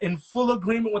 in full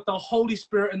agreement with the Holy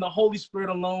Spirit and the Holy Spirit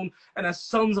alone, and as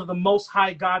sons of the Most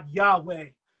High God, Yahweh.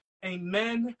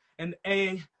 Amen and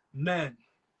amen.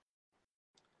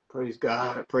 Praise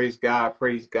God, praise God,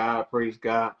 praise God, praise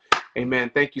God.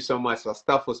 Amen. Thank you so much. So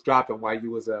stuff was dropping while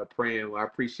you was praying. Well, I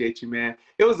appreciate you, man.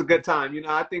 It was a good time. You know,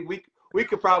 I think we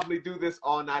could probably do this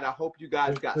all night. I hope you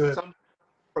guys got some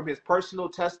from his personal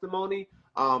testimony.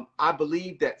 I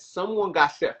believe that someone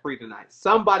got set free tonight.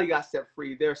 Somebody got set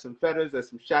free. There are some fetters, there's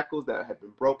some shackles that have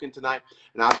been broken tonight.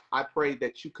 And I pray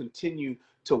that you continue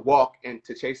to walk and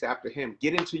to chase after him.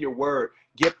 Get into your word.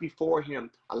 Get before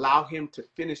him. Allow him to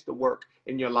finish the work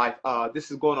in your life.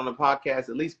 This is going on the podcast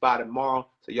at least by tomorrow.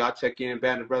 So y'all check in.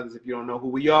 Band of Brothers, if you don't know who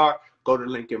we are, go to the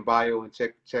link in bio and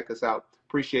check us out.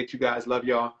 Appreciate you guys. Love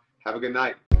y'all. Have a good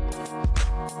night.